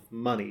need of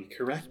money,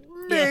 correct?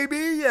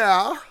 Maybe,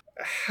 yeah.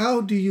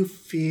 How do you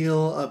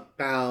feel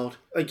about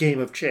a game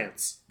of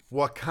chance?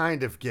 What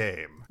kind of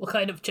game? What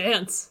kind of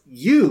chance?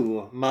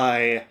 You,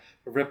 my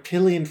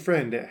reptilian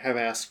friend, have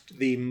asked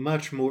the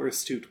much more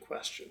astute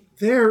question.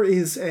 There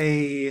is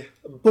a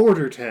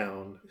border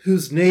town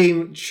whose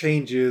name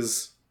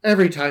changes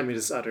every time it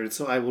is uttered,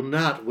 so I will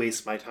not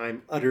waste my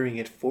time uttering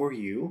it for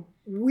you.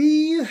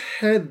 We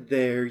head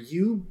there,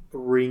 you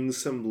bring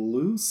some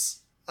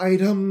loose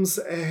items,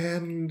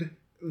 and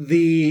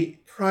the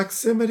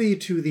proximity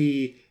to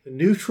the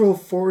neutral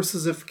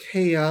forces of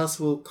chaos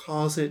will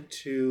cause it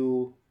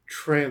to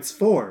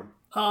transform.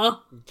 Huh?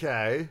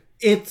 Okay.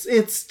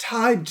 It's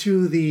tied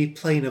to the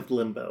plane of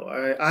limbo.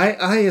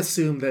 I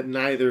assume that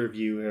neither of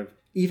you have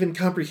even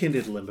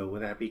comprehended limbo.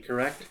 Would that be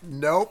correct?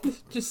 Nope.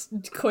 Just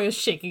Koya's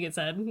shaking his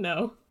head.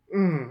 No.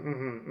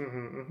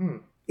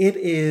 It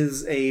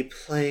is a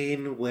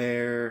plane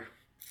where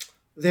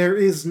there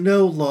is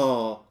no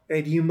law,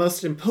 and you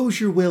must impose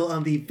your will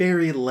on the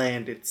very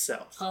land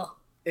itself. Huh.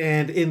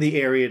 And in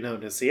the area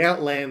known as the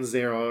Outlands,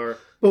 there are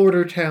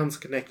border towns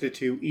connected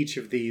to each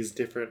of these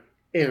different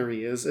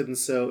areas, and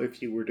so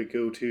if you were to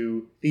go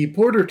to the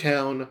border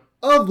town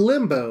of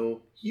Limbo,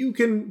 you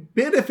can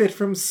benefit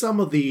from some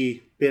of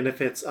the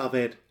benefits of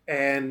it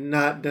and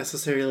not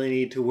necessarily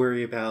need to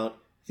worry about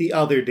the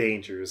other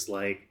dangers,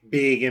 like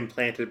being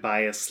implanted by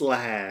a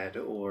slad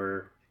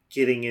or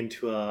getting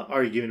into a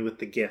argument with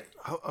the gift.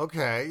 Oh,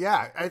 okay,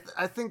 yeah.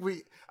 I think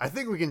we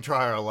can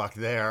try our luck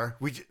there.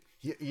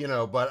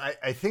 But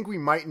I think we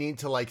might need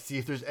to see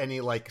if there's any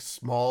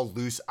small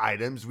loose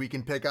items we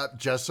can pick up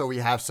just so we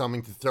have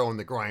something to throw in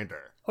the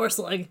grinder. Horse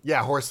leg.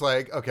 Yeah, horse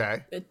leg.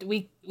 Okay.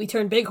 We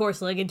turn big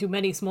horse leg into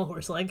many small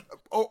horse leg.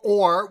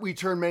 Or we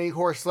turn many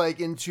horse leg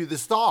into the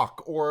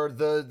stock, or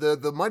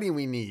the money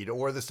we need,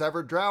 or the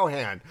severed drow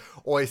hand.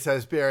 Oi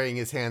says, burying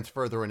his hands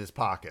further in his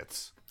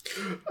pockets.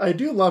 I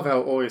do love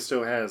how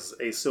Oisto has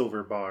a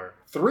silver bar.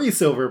 3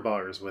 silver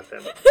bars with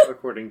him,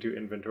 according to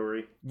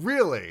inventory.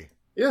 Really?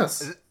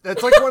 Yes.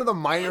 That's like one of the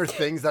minor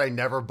things that I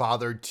never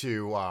bothered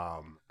to,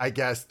 I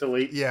guess.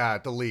 Delete. Yeah,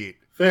 delete.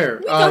 Fair.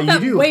 We got You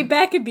that do. way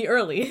back in the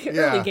early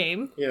Yeah.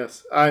 game.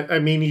 Yes. I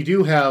mean, you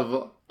do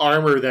have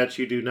armor that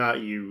you do not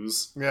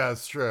use. Yeah,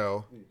 it's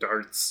true.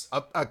 Darts.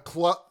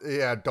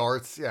 Yeah,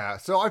 darts. Yeah.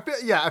 So I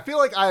feel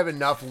like I have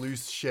enough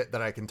loose shit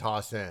that I can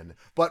toss in.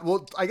 But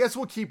I guess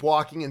we'll keep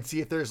walking and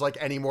see if there's like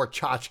any more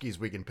tchotchkes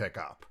we can pick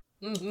up.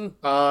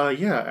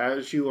 Yeah,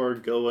 as you are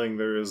going,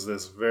 there is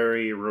this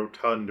very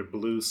rotund,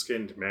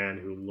 blue-skinned man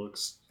who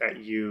looks at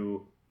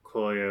you,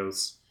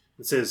 Koyos,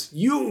 and says,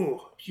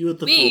 "You,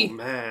 beautiful Me.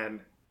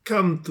 man,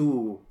 come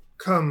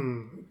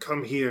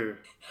here."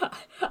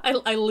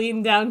 I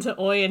lean down to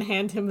Oi and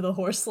hand him the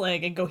horse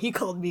leg and go, he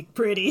called me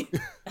pretty.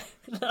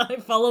 I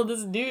follow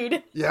this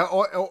dude. Yeah,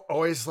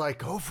 always like,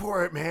 go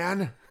for it,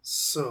 man.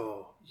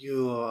 So,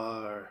 you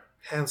are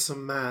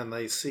handsome man.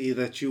 I see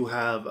that you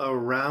have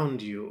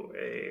around you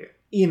a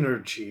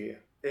energy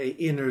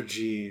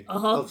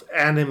of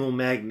animal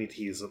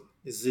magnetism.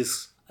 Is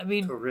this I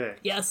mean,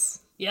 correct? yes.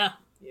 Yeah.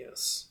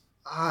 Yes.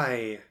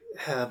 I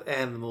have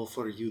animal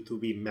for you to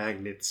be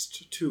magnets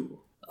too.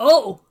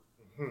 Oh!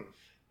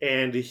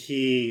 And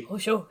he Oh,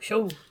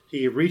 show.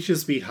 he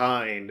reaches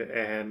behind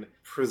and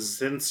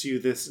presents you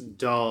this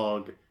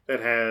dog that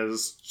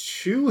has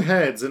 2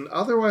 heads and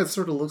otherwise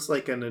sort of looks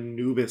like an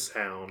Anubis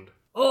hound.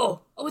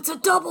 Oh, it's a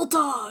double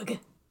dog.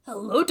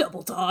 Hello,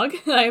 double dog.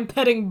 I am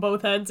petting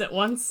both heads at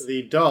once.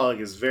 The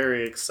dog is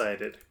very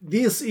excited.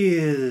 This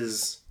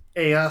is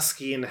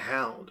Aoskian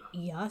Hound.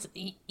 Yes,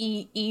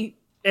 Aoskian.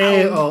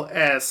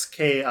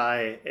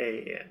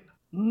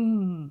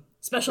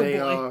 Special They boy.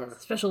 are-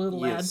 Special little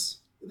lad. Yes.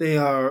 They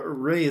are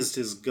raised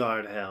as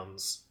guard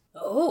hounds.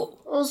 Oh.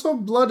 Also,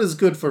 blood is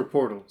good for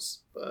portals,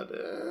 but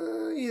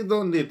you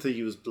don't need to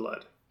use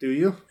blood, do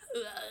you?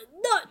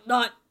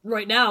 Not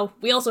right now.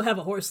 We also have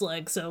a horse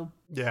leg, so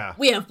Yeah.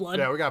 we have blood.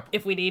 Yeah, we got.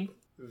 If we need.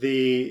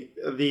 The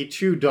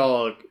 2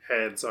 dog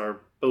heads are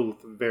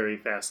both very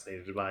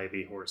fascinated by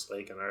the horse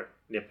leg and are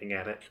nipping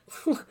at it.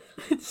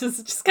 It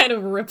just kind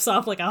of rips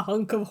off like a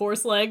hunk of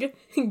horse leg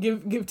and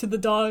give to the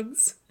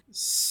dogs.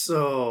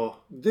 So,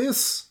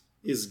 this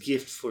is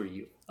gift for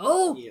you.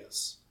 Oh,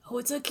 Yes. oh,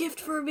 it's a gift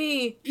for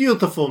me.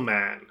 Beautiful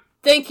man.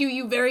 Thank you,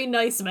 you very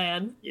nice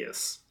man.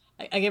 Yes.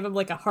 I give him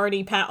like a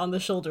hearty pat on the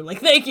shoulder, like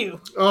thank you.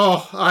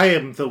 Oh, I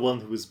am the one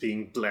who is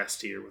being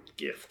blessed here with the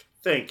gift.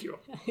 Thank you.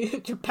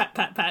 pat,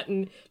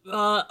 and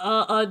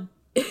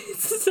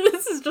this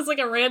is just like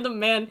a random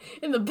man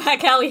in the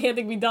back alley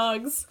handing me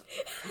dogs.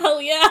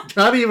 Hell yeah.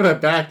 Not even a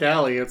back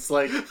alley, it's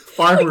like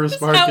farmer's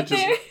Just market out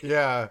just there.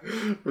 Yeah.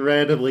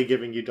 randomly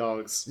giving you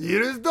dogs.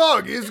 Here is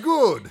dog. It's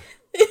good.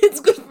 It's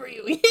good for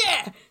you,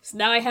 yeah. So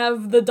now I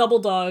have the double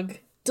dog.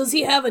 Does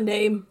he have a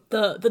name?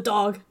 The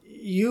dog.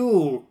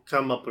 You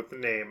come up with a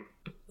name.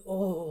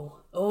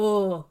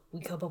 Oh,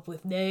 we come up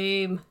with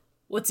name.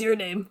 What's your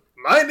name?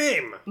 My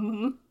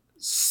name?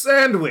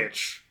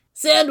 Sandwich.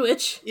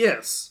 Sandwich.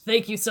 Yes.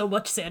 Thank you so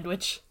much,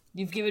 Sandwich.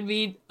 You've given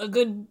me a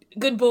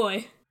good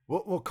boy.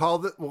 We'll call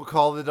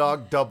the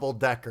dog Double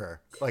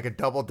Decker, like a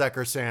double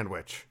decker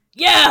sandwich.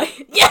 Yeah.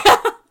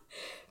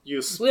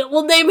 You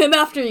We'll name him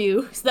after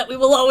you, so that we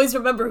will always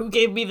remember who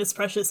gave me this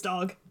precious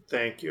dog.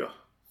 Thank you.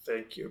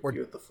 Thank you,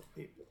 beautiful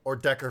people. Or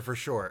Decker for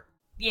short.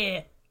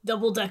 Yeah,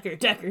 double Decker.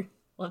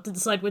 We'll have to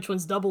decide which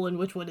one's double and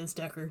which one is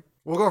Decker.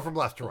 We'll go from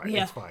left to right.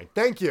 Yeah. It's fine.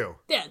 Thank you.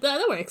 Yeah,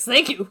 that works.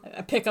 Thank you.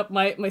 I pick up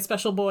my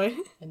special boy,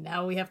 and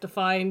now we have to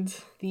find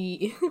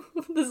the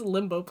this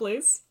limbo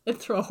place and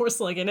throw a horse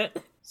leg in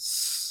it.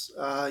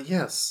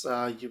 Yes,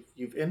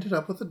 you've ended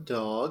up with a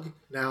dog.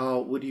 Now,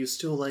 would you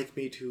still like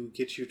me to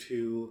get you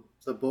to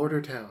the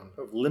border town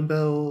of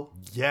Limbo?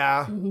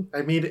 Yeah.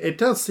 I mean, it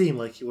does seem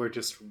like you are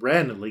just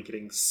randomly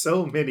getting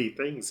so many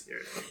things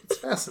here. It's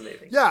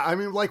fascinating. Yeah, I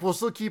mean, like, we'll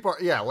still keep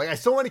I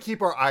still want to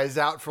keep our eyes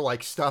out for,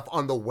 like, stuff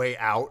on the way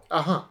out.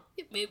 Uh-huh.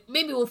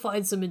 Maybe we'll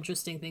find some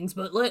interesting things,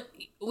 but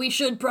we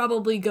should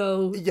probably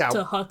go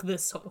to huck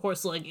this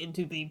horse leg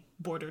into the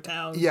border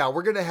town. Yeah,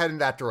 we're gonna head in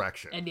that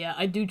direction. And yeah,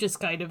 I do just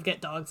kind of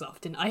get dogs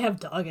often. I have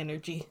dog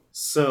energy.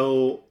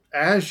 So,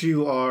 as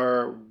you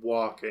are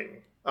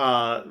walking,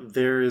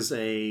 there is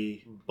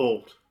a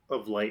bolt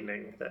of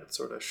lightning that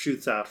sort of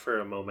shoots out for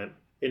a moment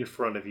in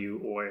front of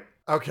you, Oi.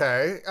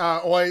 Okay.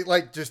 Oi,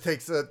 like, just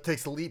takes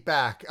a leap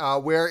back.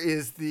 Where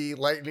is the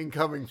lightning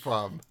coming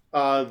from?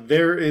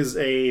 There is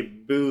a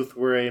booth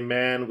where a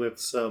man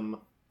with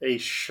a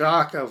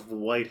shock of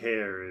white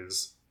hair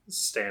is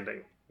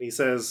standing. He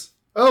says,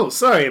 "Oh,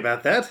 sorry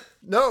about that."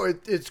 No,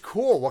 it's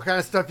cool. What kind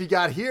of stuff you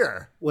got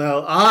here?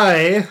 Well,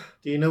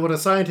 do you know what a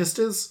scientist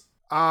is?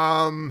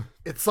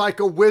 It's like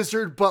a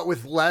wizard, but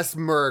with less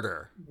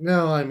murder.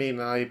 No, I mean,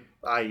 I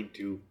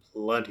do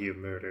plenty of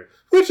murder.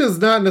 Which is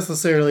not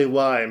necessarily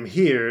why I'm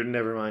here,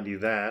 never mind you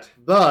that.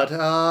 But,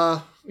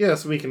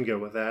 yes, we can go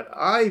with that.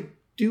 I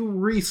do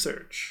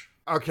research.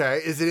 Okay,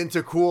 is it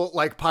into cool,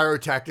 like,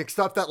 pyrotechnic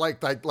stuff that, like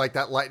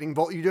that lightning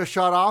bolt you just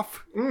shot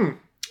off?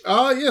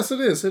 Yes, it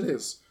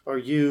is. Are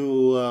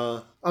you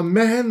a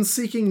man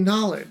seeking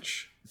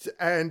knowledge?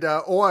 And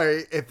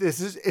Oi, if this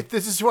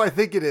is who I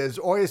think it is,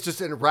 Oi is just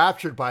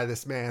enraptured by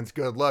this man's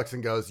good looks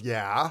and goes,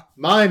 "Yeah,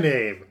 My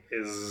name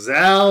is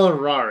Zal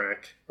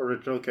Rarik.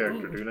 Original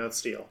character, do not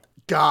steal.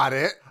 got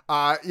it.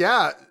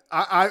 Yeah,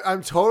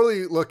 I'm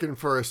totally looking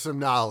for some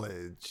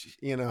knowledge.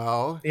 You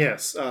know,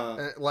 Yes,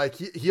 like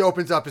he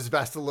opens up his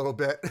vest a little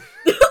bit.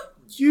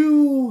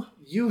 you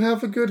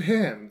have a good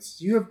hands.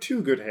 You have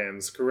two good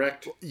hands,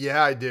 correct?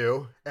 Yeah, I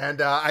do.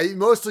 And I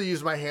mostly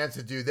use my hands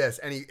to do this.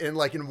 And in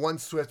one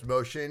swift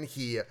motion,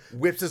 he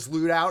whips his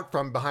lute out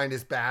from behind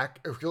his back,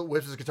 or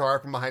whips his guitar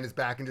from behind his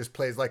back and just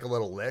plays like a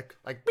little lick.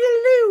 Like,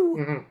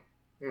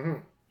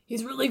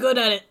 He's really good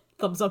at it.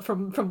 Thumbs up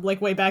from like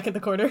way back in the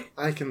corner.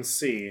 I can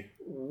see.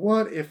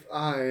 What if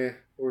I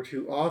were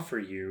to offer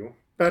you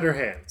better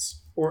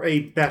hands? Or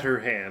a better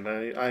hand?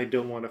 I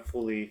don't want to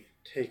fully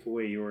take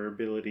away your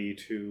ability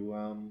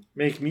to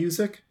make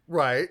music.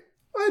 Right.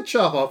 I'd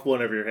chop off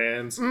one of your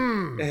hands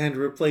and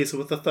replace it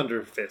with a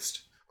thunder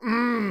fist.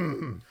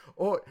 Oh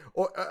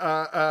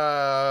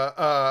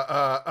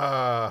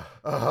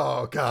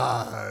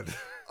God.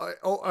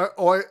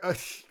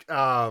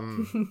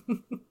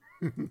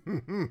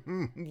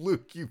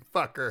 Luke, you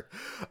fucker.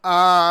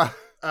 A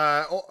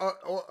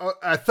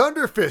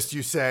thunder fist,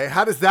 you say?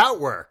 How does that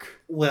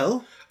work?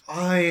 Well,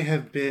 I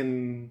have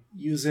been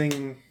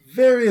using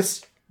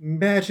various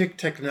magic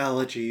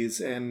technologies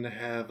and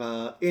have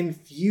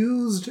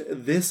infused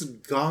this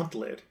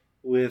gauntlet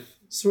with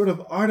sort of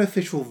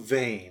artificial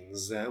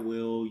veins that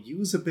will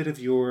use a bit of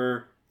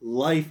your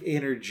life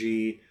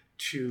energy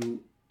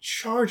to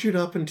charge it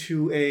up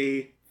into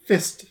a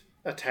fist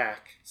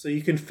attack so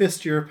you can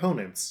fist your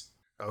opponents.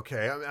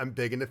 Okay, I'm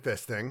big into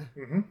fisting.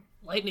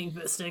 Lightning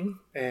fisting.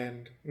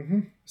 And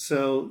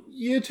so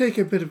you take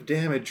a bit of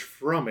damage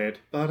from it,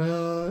 but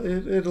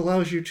it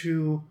allows you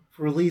to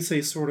release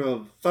a sort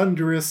of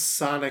thunderous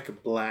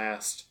sonic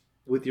blast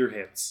with your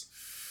hits.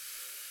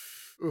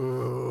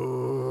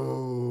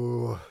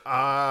 Ooh.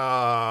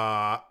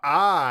 I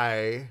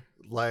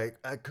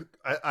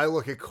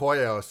look at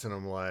Koyos and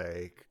I'm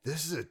like,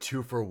 this is a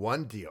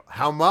 2-for-1 deal.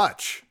 How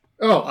much?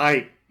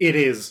 It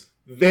is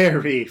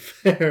very,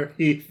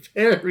 very,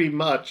 very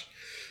much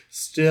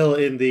still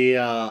in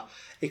the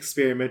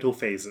experimental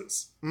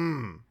phases.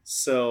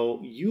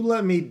 So you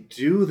let me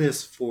do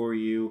this for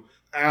you.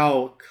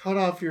 I'll cut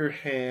off your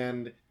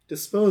hand,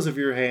 dispose of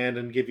your hand,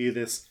 and give you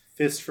this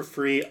fist for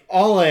free.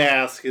 All I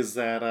ask is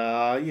that,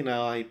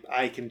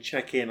 I can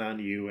check in on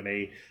you in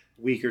a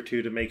week or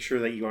two to make sure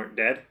that you aren't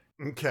dead.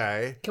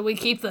 Okay. Can we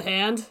keep the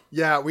hand?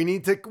 Yeah, we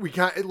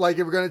can't, like,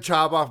 if we're going to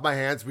chop off my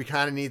hands, we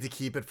kind of need to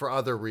keep it for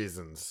other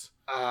reasons.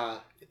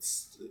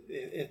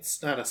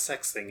 It's not a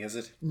sex thing, is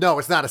it? No,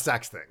 it's not a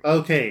sex thing.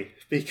 Okay,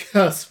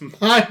 because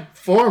my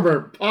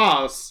former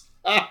boss,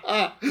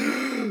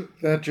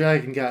 that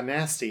dragon got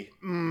nasty.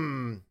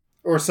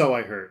 Or so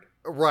I heard.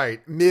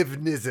 Right, Miv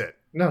Nizzit.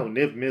 No,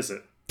 Niv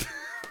Mizzet.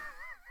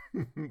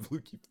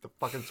 Luke, you the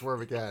fucking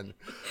swerve again.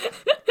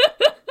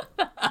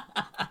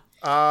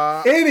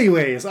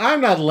 Anyways,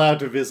 I'm not allowed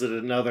to visit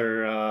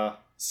another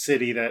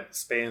city that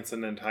spans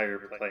an entire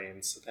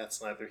plane, so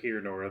that's neither here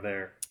nor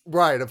there.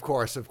 Right, of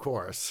course.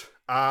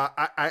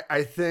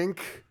 I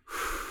think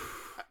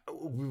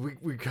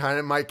we kind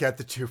of might get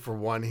the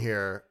 2-for-1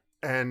 here.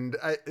 And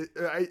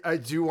I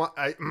do want...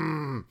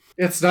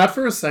 It's not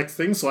for a sex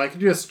thing, so I can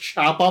just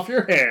chop off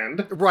your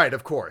hand. Right,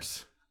 of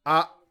course.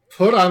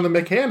 Put on the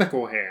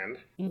mechanical hand.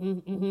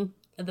 And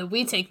then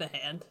we take the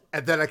hand.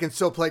 And then I can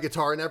still play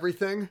guitar and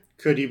everything?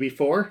 Could you be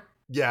 4?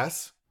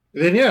 Yes.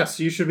 Then yes,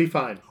 you should be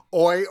fine.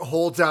 Oi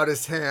holds out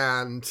his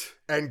hand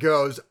and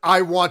goes,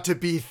 I want to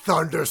be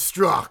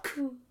thunderstruck.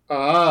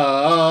 Thunder!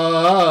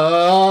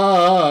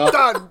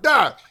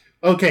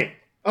 Okay.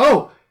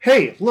 Oh,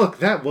 hey, look,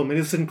 that woman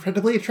is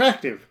incredibly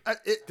attractive.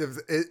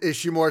 Is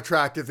she more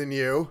attractive than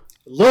you?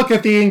 Look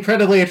at the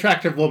incredibly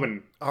attractive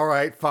woman. All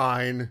right,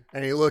 fine.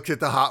 And he looks at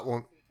the hot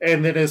one.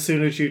 And then as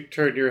soon as you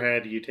turn your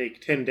head, you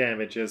take 10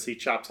 damage as he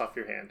chops off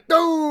your hand.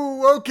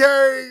 Oh,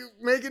 okay.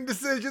 Making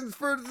decisions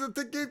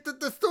to keep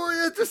the story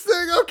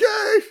interesting.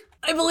 Okay.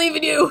 I believe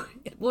in you.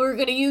 We're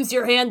gonna use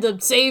your hand to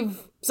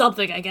save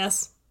something, I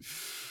guess.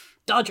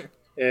 Dodger.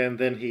 And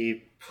then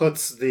he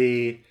puts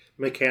the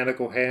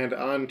mechanical hand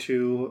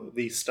onto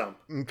the stump.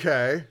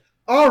 Okay.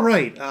 All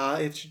right.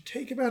 It should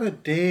take about a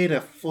day to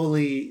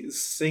fully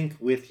sync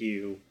with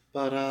you.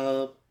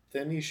 But,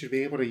 then you should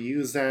be able to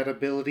use that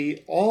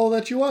ability all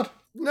that you want.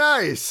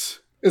 Nice.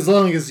 As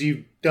long as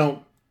you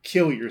don't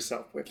kill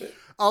yourself with it.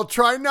 I'll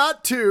try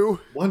not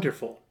to.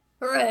 Wonderful.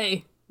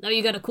 Hooray. Now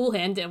you got a cool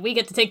hand, and we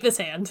get to take this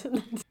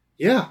hand.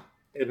 Yeah.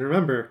 And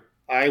remember,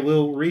 I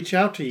will reach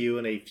out to you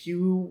in a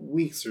few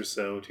weeks or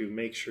so to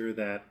make sure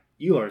that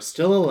you are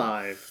still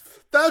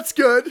alive. That's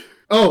good.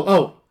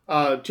 Do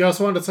you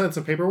also want to sign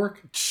some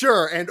paperwork?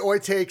 Sure, and Oi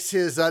takes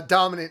his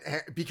dominant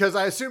hand, because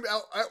I assume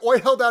Oi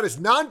held out his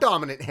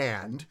non-dominant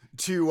hand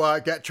to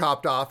get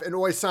chopped off, and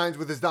Oi signs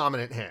with his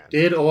dominant hand.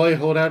 Did Oi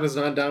hold out his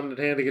non-dominant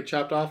hand to get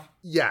chopped off?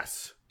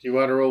 Yes. Do you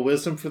want to roll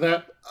wisdom for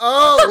that?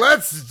 Oh,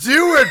 let's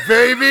do it,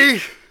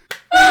 baby!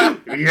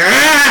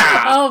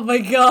 Yeah! Oh my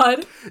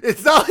god.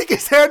 It's not like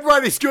his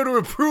handwriting's going to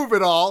improve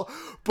at all,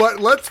 but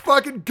let's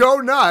fucking go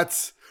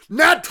nuts.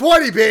 Nat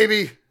 20,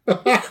 baby!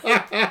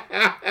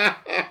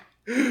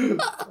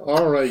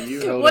 All right,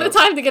 you held What a up.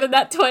 time to get a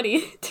nat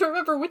 20 to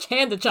remember which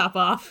hand to chop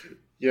off.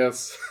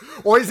 Yes.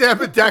 Or he's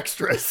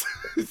ambidextrous.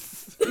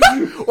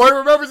 Or he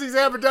remembers he's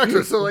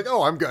ambidextrous, so like,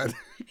 oh, I'm good.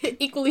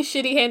 Equally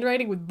shitty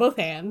handwriting with both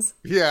hands.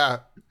 Yeah.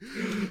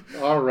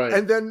 All right.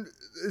 And then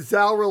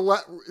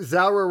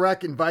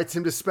Zalrarek invites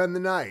him to spend the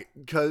night,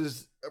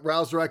 because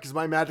Ralzarek is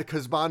my magic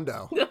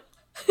husbando.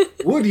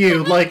 Would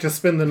you like to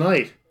spend the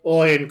night,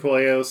 Oyen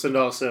Koyos, and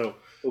also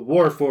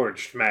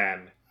Warforged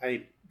Man?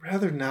 I'd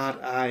rather not.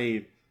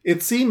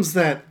 It seems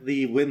that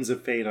the winds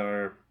of fate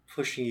are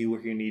pushing you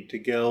where you need to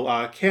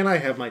go. Can I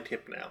have my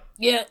tip now?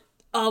 Yeah,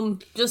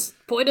 just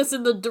point us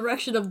in the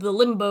direction of the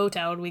limbo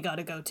town we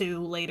gotta go to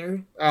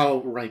later.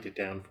 I'll write it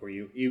down for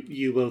you.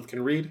 You both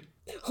can read?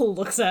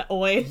 Looks at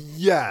Oi.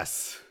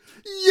 Yes.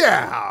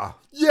 Yeah.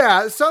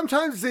 Yeah.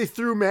 Sometimes they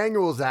threw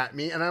manuals at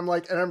me, and I'm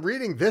like, and I'm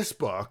reading this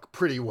book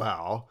pretty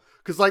well.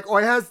 Because, like,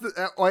 Oi has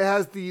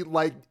the,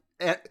 like,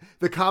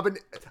 the common.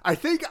 I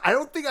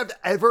don't think I've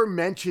ever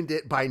mentioned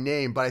it by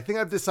name, but I think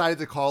I've decided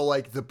to call,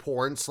 like, the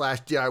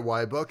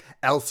porn/DIY book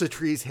Elsa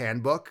Tree's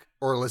Handbook,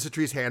 or Alyssa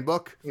Tree's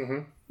Handbook.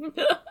 Mm-hmm.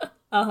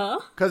 Uh-huh.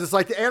 Because it's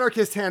like the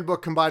Anarchist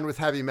Handbook combined with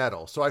heavy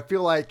metal. So I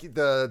feel like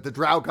the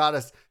drow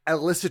goddess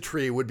Alyssa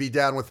Tree would be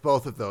down with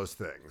both of those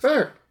things.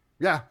 Fair.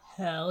 Yeah.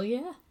 Hell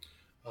yeah.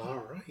 All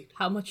right.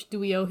 How much do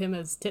we owe him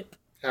as tip?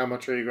 How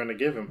much are you going to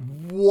give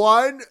him?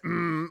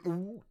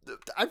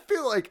 I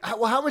feel like,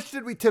 well, how much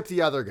did we tip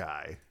the other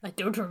guy? I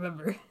don't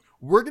remember.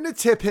 We're going to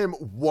tip him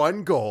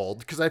 1 gold,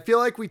 because I feel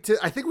like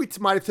I think we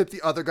might have tipped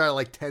the other guy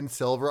like 10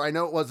 silver. I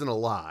know it wasn't a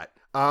lot.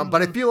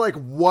 But I feel like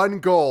 1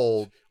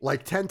 gold,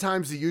 like 10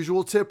 times the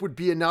usual tip, would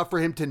be enough for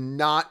him to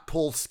not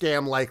pull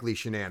scam-likely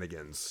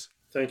shenanigans.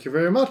 Thank you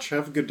very much.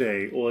 Have a good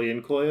day,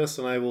 Oyen Koyos,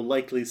 and I will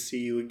likely see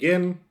you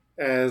again,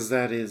 as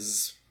that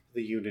is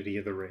the unity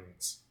of the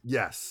rings.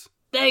 Yes.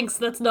 Thanks,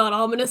 that's not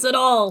ominous at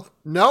all.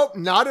 Nope,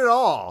 not at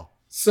all.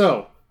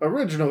 So,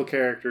 original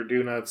character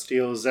Do Not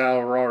Steal Zal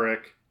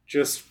Rorik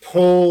just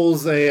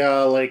pulls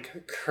a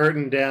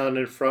curtain down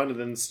in front and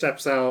then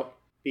steps out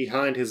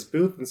behind his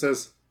booth and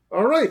says,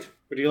 "All right,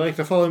 would you like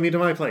to follow me to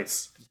my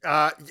place?"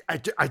 I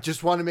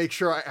just want to make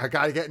sure I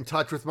got to get in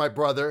touch with my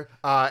brother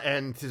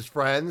and his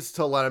friends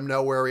to let him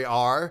know where we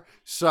are.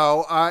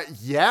 So,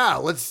 yeah,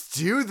 let's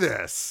do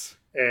this.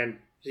 And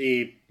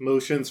he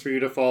motions for you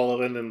to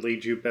follow and then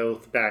leads you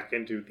both back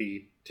into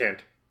the tent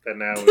that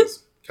now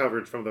is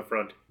covered from the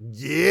front.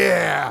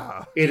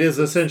 Yeah! It is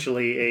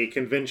essentially a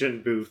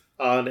convention booth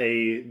on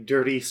a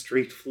dirty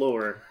street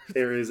floor.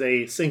 There is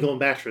a single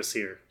mattress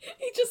here.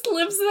 He just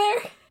lives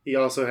there. He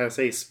also has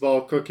a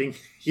small cooking.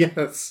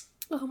 Yes.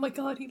 Oh my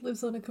god, he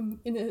lives on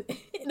in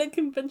a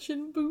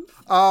convention booth.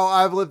 Oh,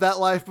 I've lived that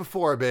life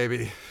before,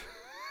 baby.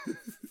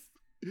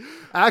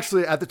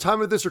 Actually, at the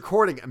time of this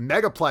recording,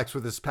 Megaplex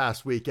was this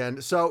past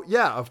weekend. So,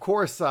 yeah, of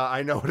course,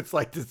 I know what it's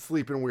like to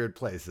sleep in weird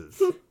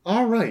places.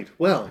 All right.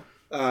 Well,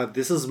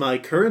 this is my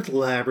current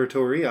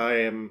laboratory. I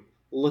am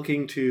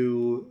looking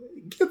to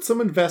get some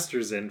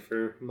investors in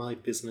for my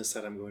business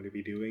that I'm going to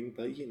be doing.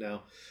 But,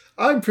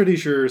 I'm pretty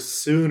sure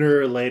sooner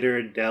or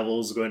later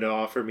Devil's going to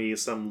offer me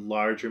some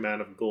large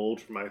amount of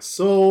gold for my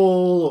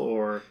soul,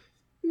 or,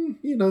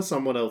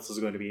 someone else is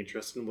going to be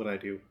interested in what I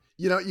do.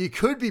 You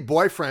could be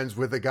boyfriends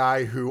with a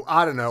guy who,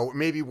 I don't know,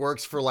 maybe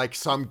works for like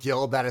some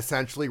guild that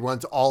essentially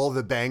runs all of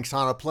the banks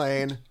on a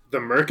plane.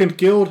 The Merchant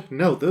Guild?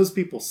 No, those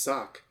people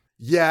suck.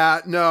 Yeah,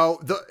 no,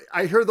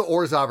 I heard the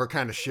Orzhov are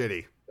kind of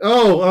shitty.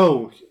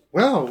 Oh,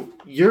 well,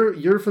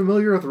 you're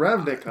familiar with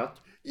Ravnik, huh?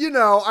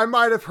 I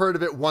might have heard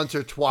of it once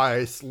or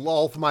twice.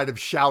 Lolth might have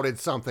shouted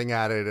something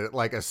at it at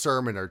like a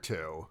sermon or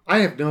two. I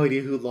have no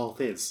idea who Lolth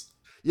is.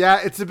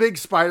 Yeah, it's a big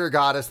spider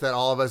goddess that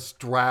all of us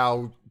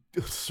drow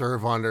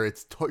serve under.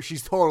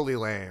 She's totally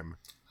lame.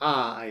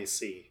 Ah, I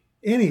see.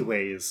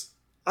 Anyways,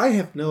 I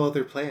have no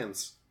other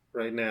plans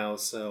right now,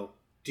 so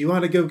do you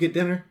want to go get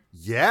dinner?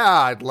 Yeah,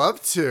 I'd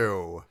love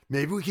to.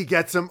 Maybe we could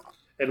get some...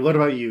 And what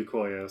about you,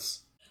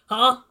 Koyos?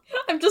 Huh?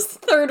 I'm just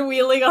third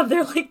wheeling on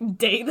their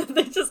date that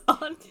they're just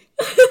on.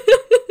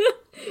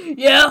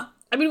 Yeah.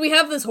 I mean, we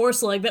have this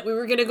horse leg that we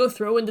were gonna go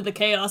throw into the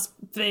chaos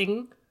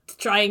thing to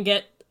try and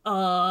get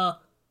an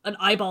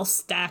eyeball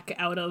stack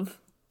out of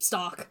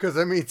stock. Because,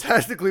 I mean,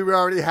 technically we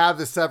already have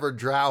the severed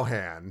drow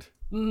hand.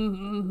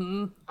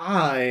 Mm-hmm.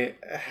 I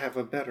have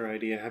a better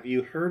idea. Have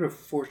you heard of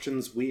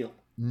Fortune's Wheel?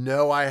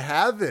 No, I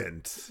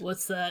haven't.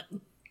 What's that?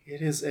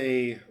 It is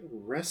a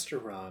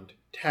restaurant,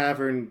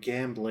 tavern,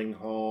 gambling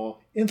hall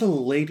in the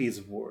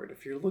ladies' ward.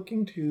 If you're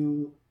looking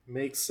to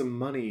make some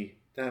money,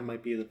 that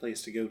might be the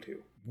place to go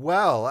to.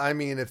 Well, I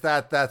mean, if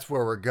that's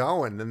where we're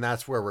going, then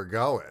that's where we're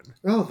going.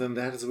 Well, then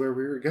that is where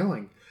we were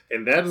going.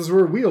 And that is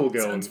where we'll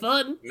go. Sounds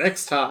fun.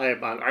 Next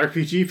time on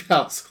RPG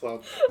Pals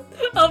Club.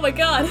 Oh my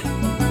god.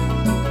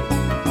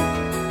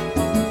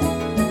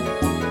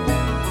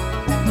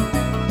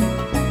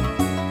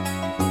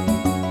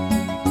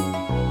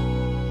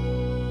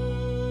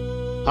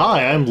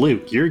 Hi, I'm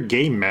Luke, your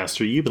game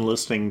master. You've been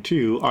listening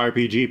to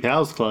RPG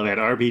Pals Club at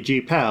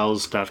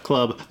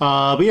rpgpals.club.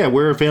 But yeah,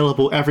 we're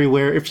available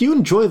everywhere. If you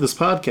enjoy this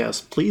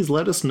podcast, please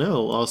let us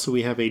know. Also,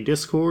 we have a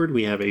Discord,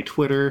 we have a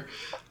Twitter,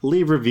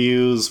 leave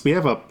reviews. We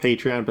have a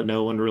Patreon, but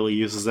no one really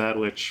uses that,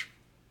 which,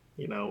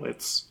 it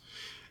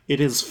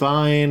is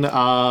fine.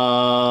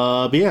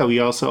 But yeah, we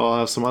also all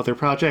have some other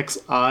projects.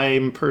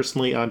 I'm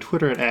personally on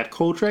Twitter at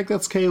Koltreg,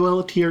 that's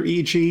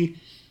KOLTREG.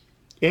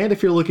 And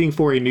if you're looking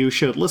for a new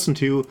show to listen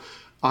to,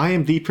 I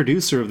am the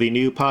producer of the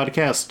new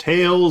podcast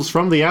Tales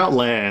from the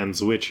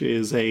Outlands, which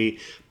is a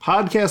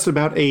podcast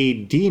about a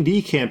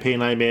D&D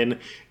campaign I'm in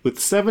with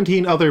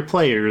 17 other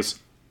players,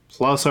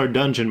 plus our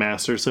Dungeon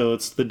Master. So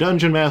it's the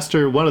Dungeon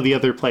Master, one of the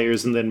other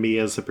players, and then me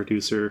as the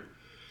producer,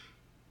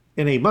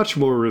 in a much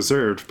more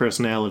reserved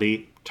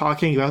personality,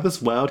 talking about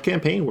this wild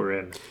campaign we're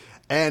in.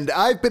 And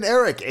I've been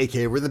Eric,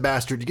 aka Rhythm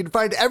Bastard. You can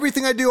find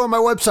everything I do on my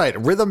website,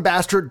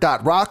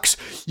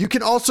 rhythmbastard.rocks. You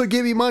can also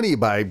give me money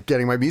by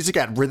getting my music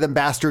at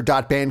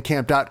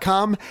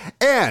rhythmbastard.bandcamp.com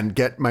and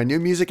get my new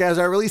music as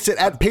I release it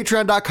at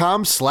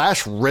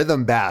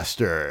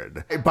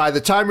patreon.com/rhythmbastard. By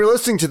the time you're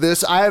listening to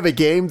this, I have a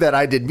game that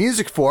I did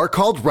music for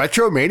called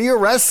Retromania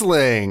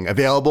Wrestling,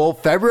 available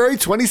February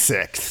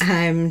 26th.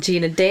 I'm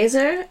Gina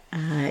Dazer.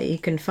 You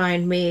can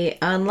find me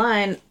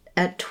online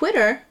at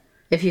Twitter,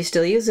 if you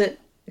still use it,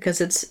 because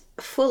it's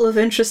full of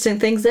interesting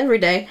things every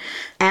day,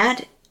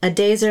 at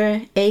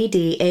Adaser,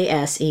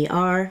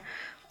 Adaser.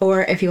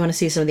 Or if you want to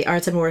see some of the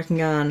arts I'm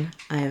working on,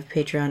 I have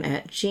Patreon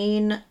at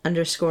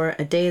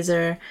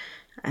Jean_Adaser.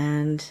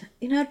 And,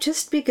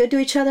 just be good to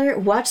each other.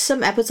 Watch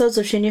some episodes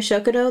of Shinya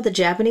Shokudo, the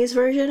Japanese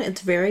version.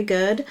 It's very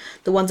good.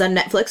 The ones on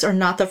Netflix are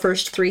not the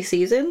first 3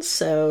 seasons,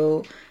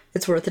 so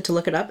it's worth it to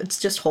look it up. It's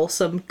just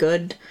wholesome,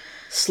 good,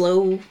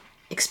 slow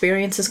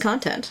experiences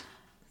content.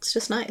 It's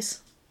just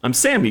nice. I'm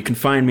Sam. You can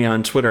find me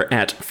on Twitter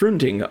at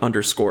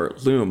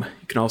Frunding_Loom.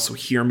 You can also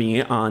hear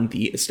me on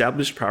the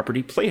Established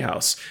Property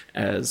Playhouse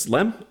as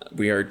Lem.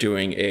 We are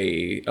doing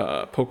a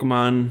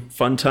Pokemon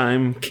Fun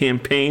Time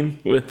campaign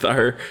with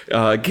our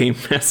Game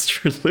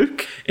Master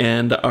Luke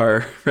and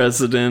our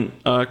resident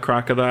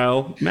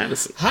Crocodile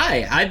Madison.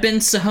 Hi, I've been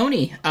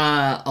Sahoni,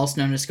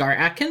 also known as Gar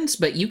Atkins,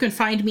 but you can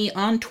find me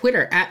on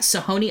Twitter at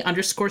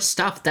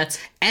Sahoni_stuff. That's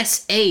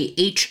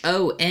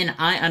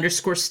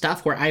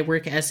SAHONI_stuff, where I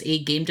work as a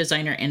game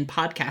designer and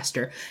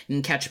podcaster. You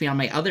can catch me on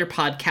my other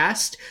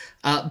podcast,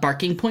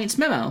 Barking Points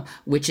Memo,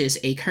 which is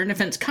a current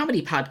events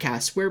comedy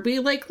podcast where we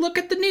look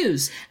at the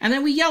news and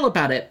then we yell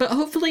about it, but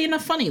hopefully in a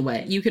funny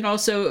way. You can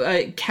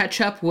also catch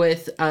up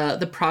with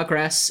the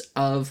progress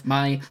of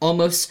my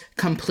almost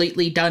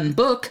completely done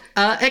book,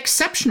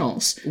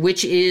 Exceptionals,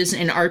 which is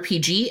an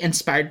RPG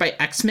inspired by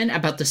X-Men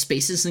about the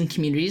spaces and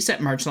communities that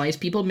marginalized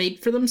people made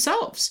for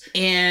themselves.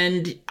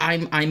 And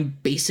I'm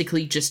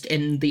basically just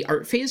in the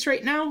art phase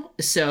right now,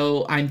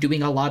 so I'm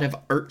doing a lot of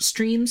art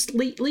streams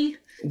lately.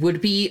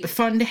 Would be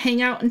fun to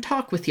hang out and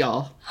talk with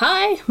y'all.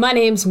 Hi, my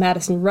name's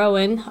Madison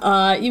Rowan.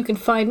 You can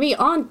find me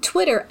on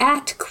Twitter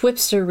at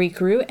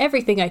QuipsterRecrew.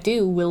 Everything I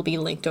do will be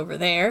linked over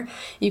there.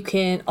 You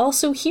can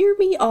also hear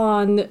me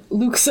on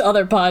Luke's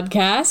other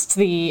podcast,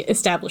 the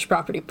Established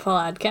Property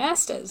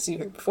Podcast, as you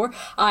heard before.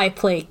 I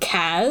play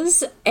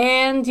Kaz,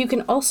 and you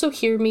can also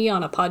hear me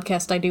on a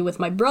podcast I do with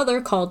my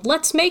brother called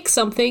Let's Make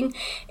Something,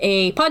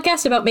 a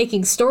podcast about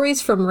making stories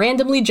from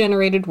randomly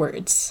generated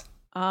words.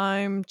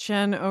 I'm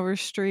Jen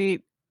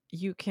Overstreet.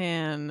 You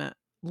can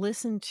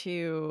listen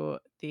to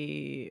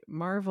the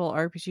Marvel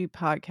RPG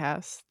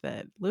podcast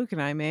that Luke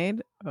and I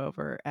made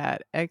over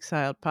at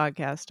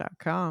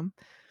exiledpodcast.com.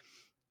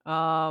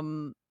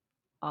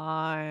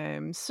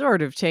 I'm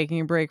sort of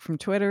taking a break from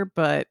Twitter,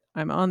 but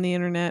I'm on the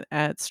internet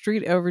at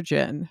Street Over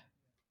Jen.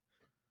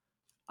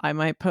 I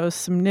might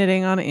post some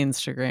knitting on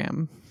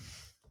Instagram.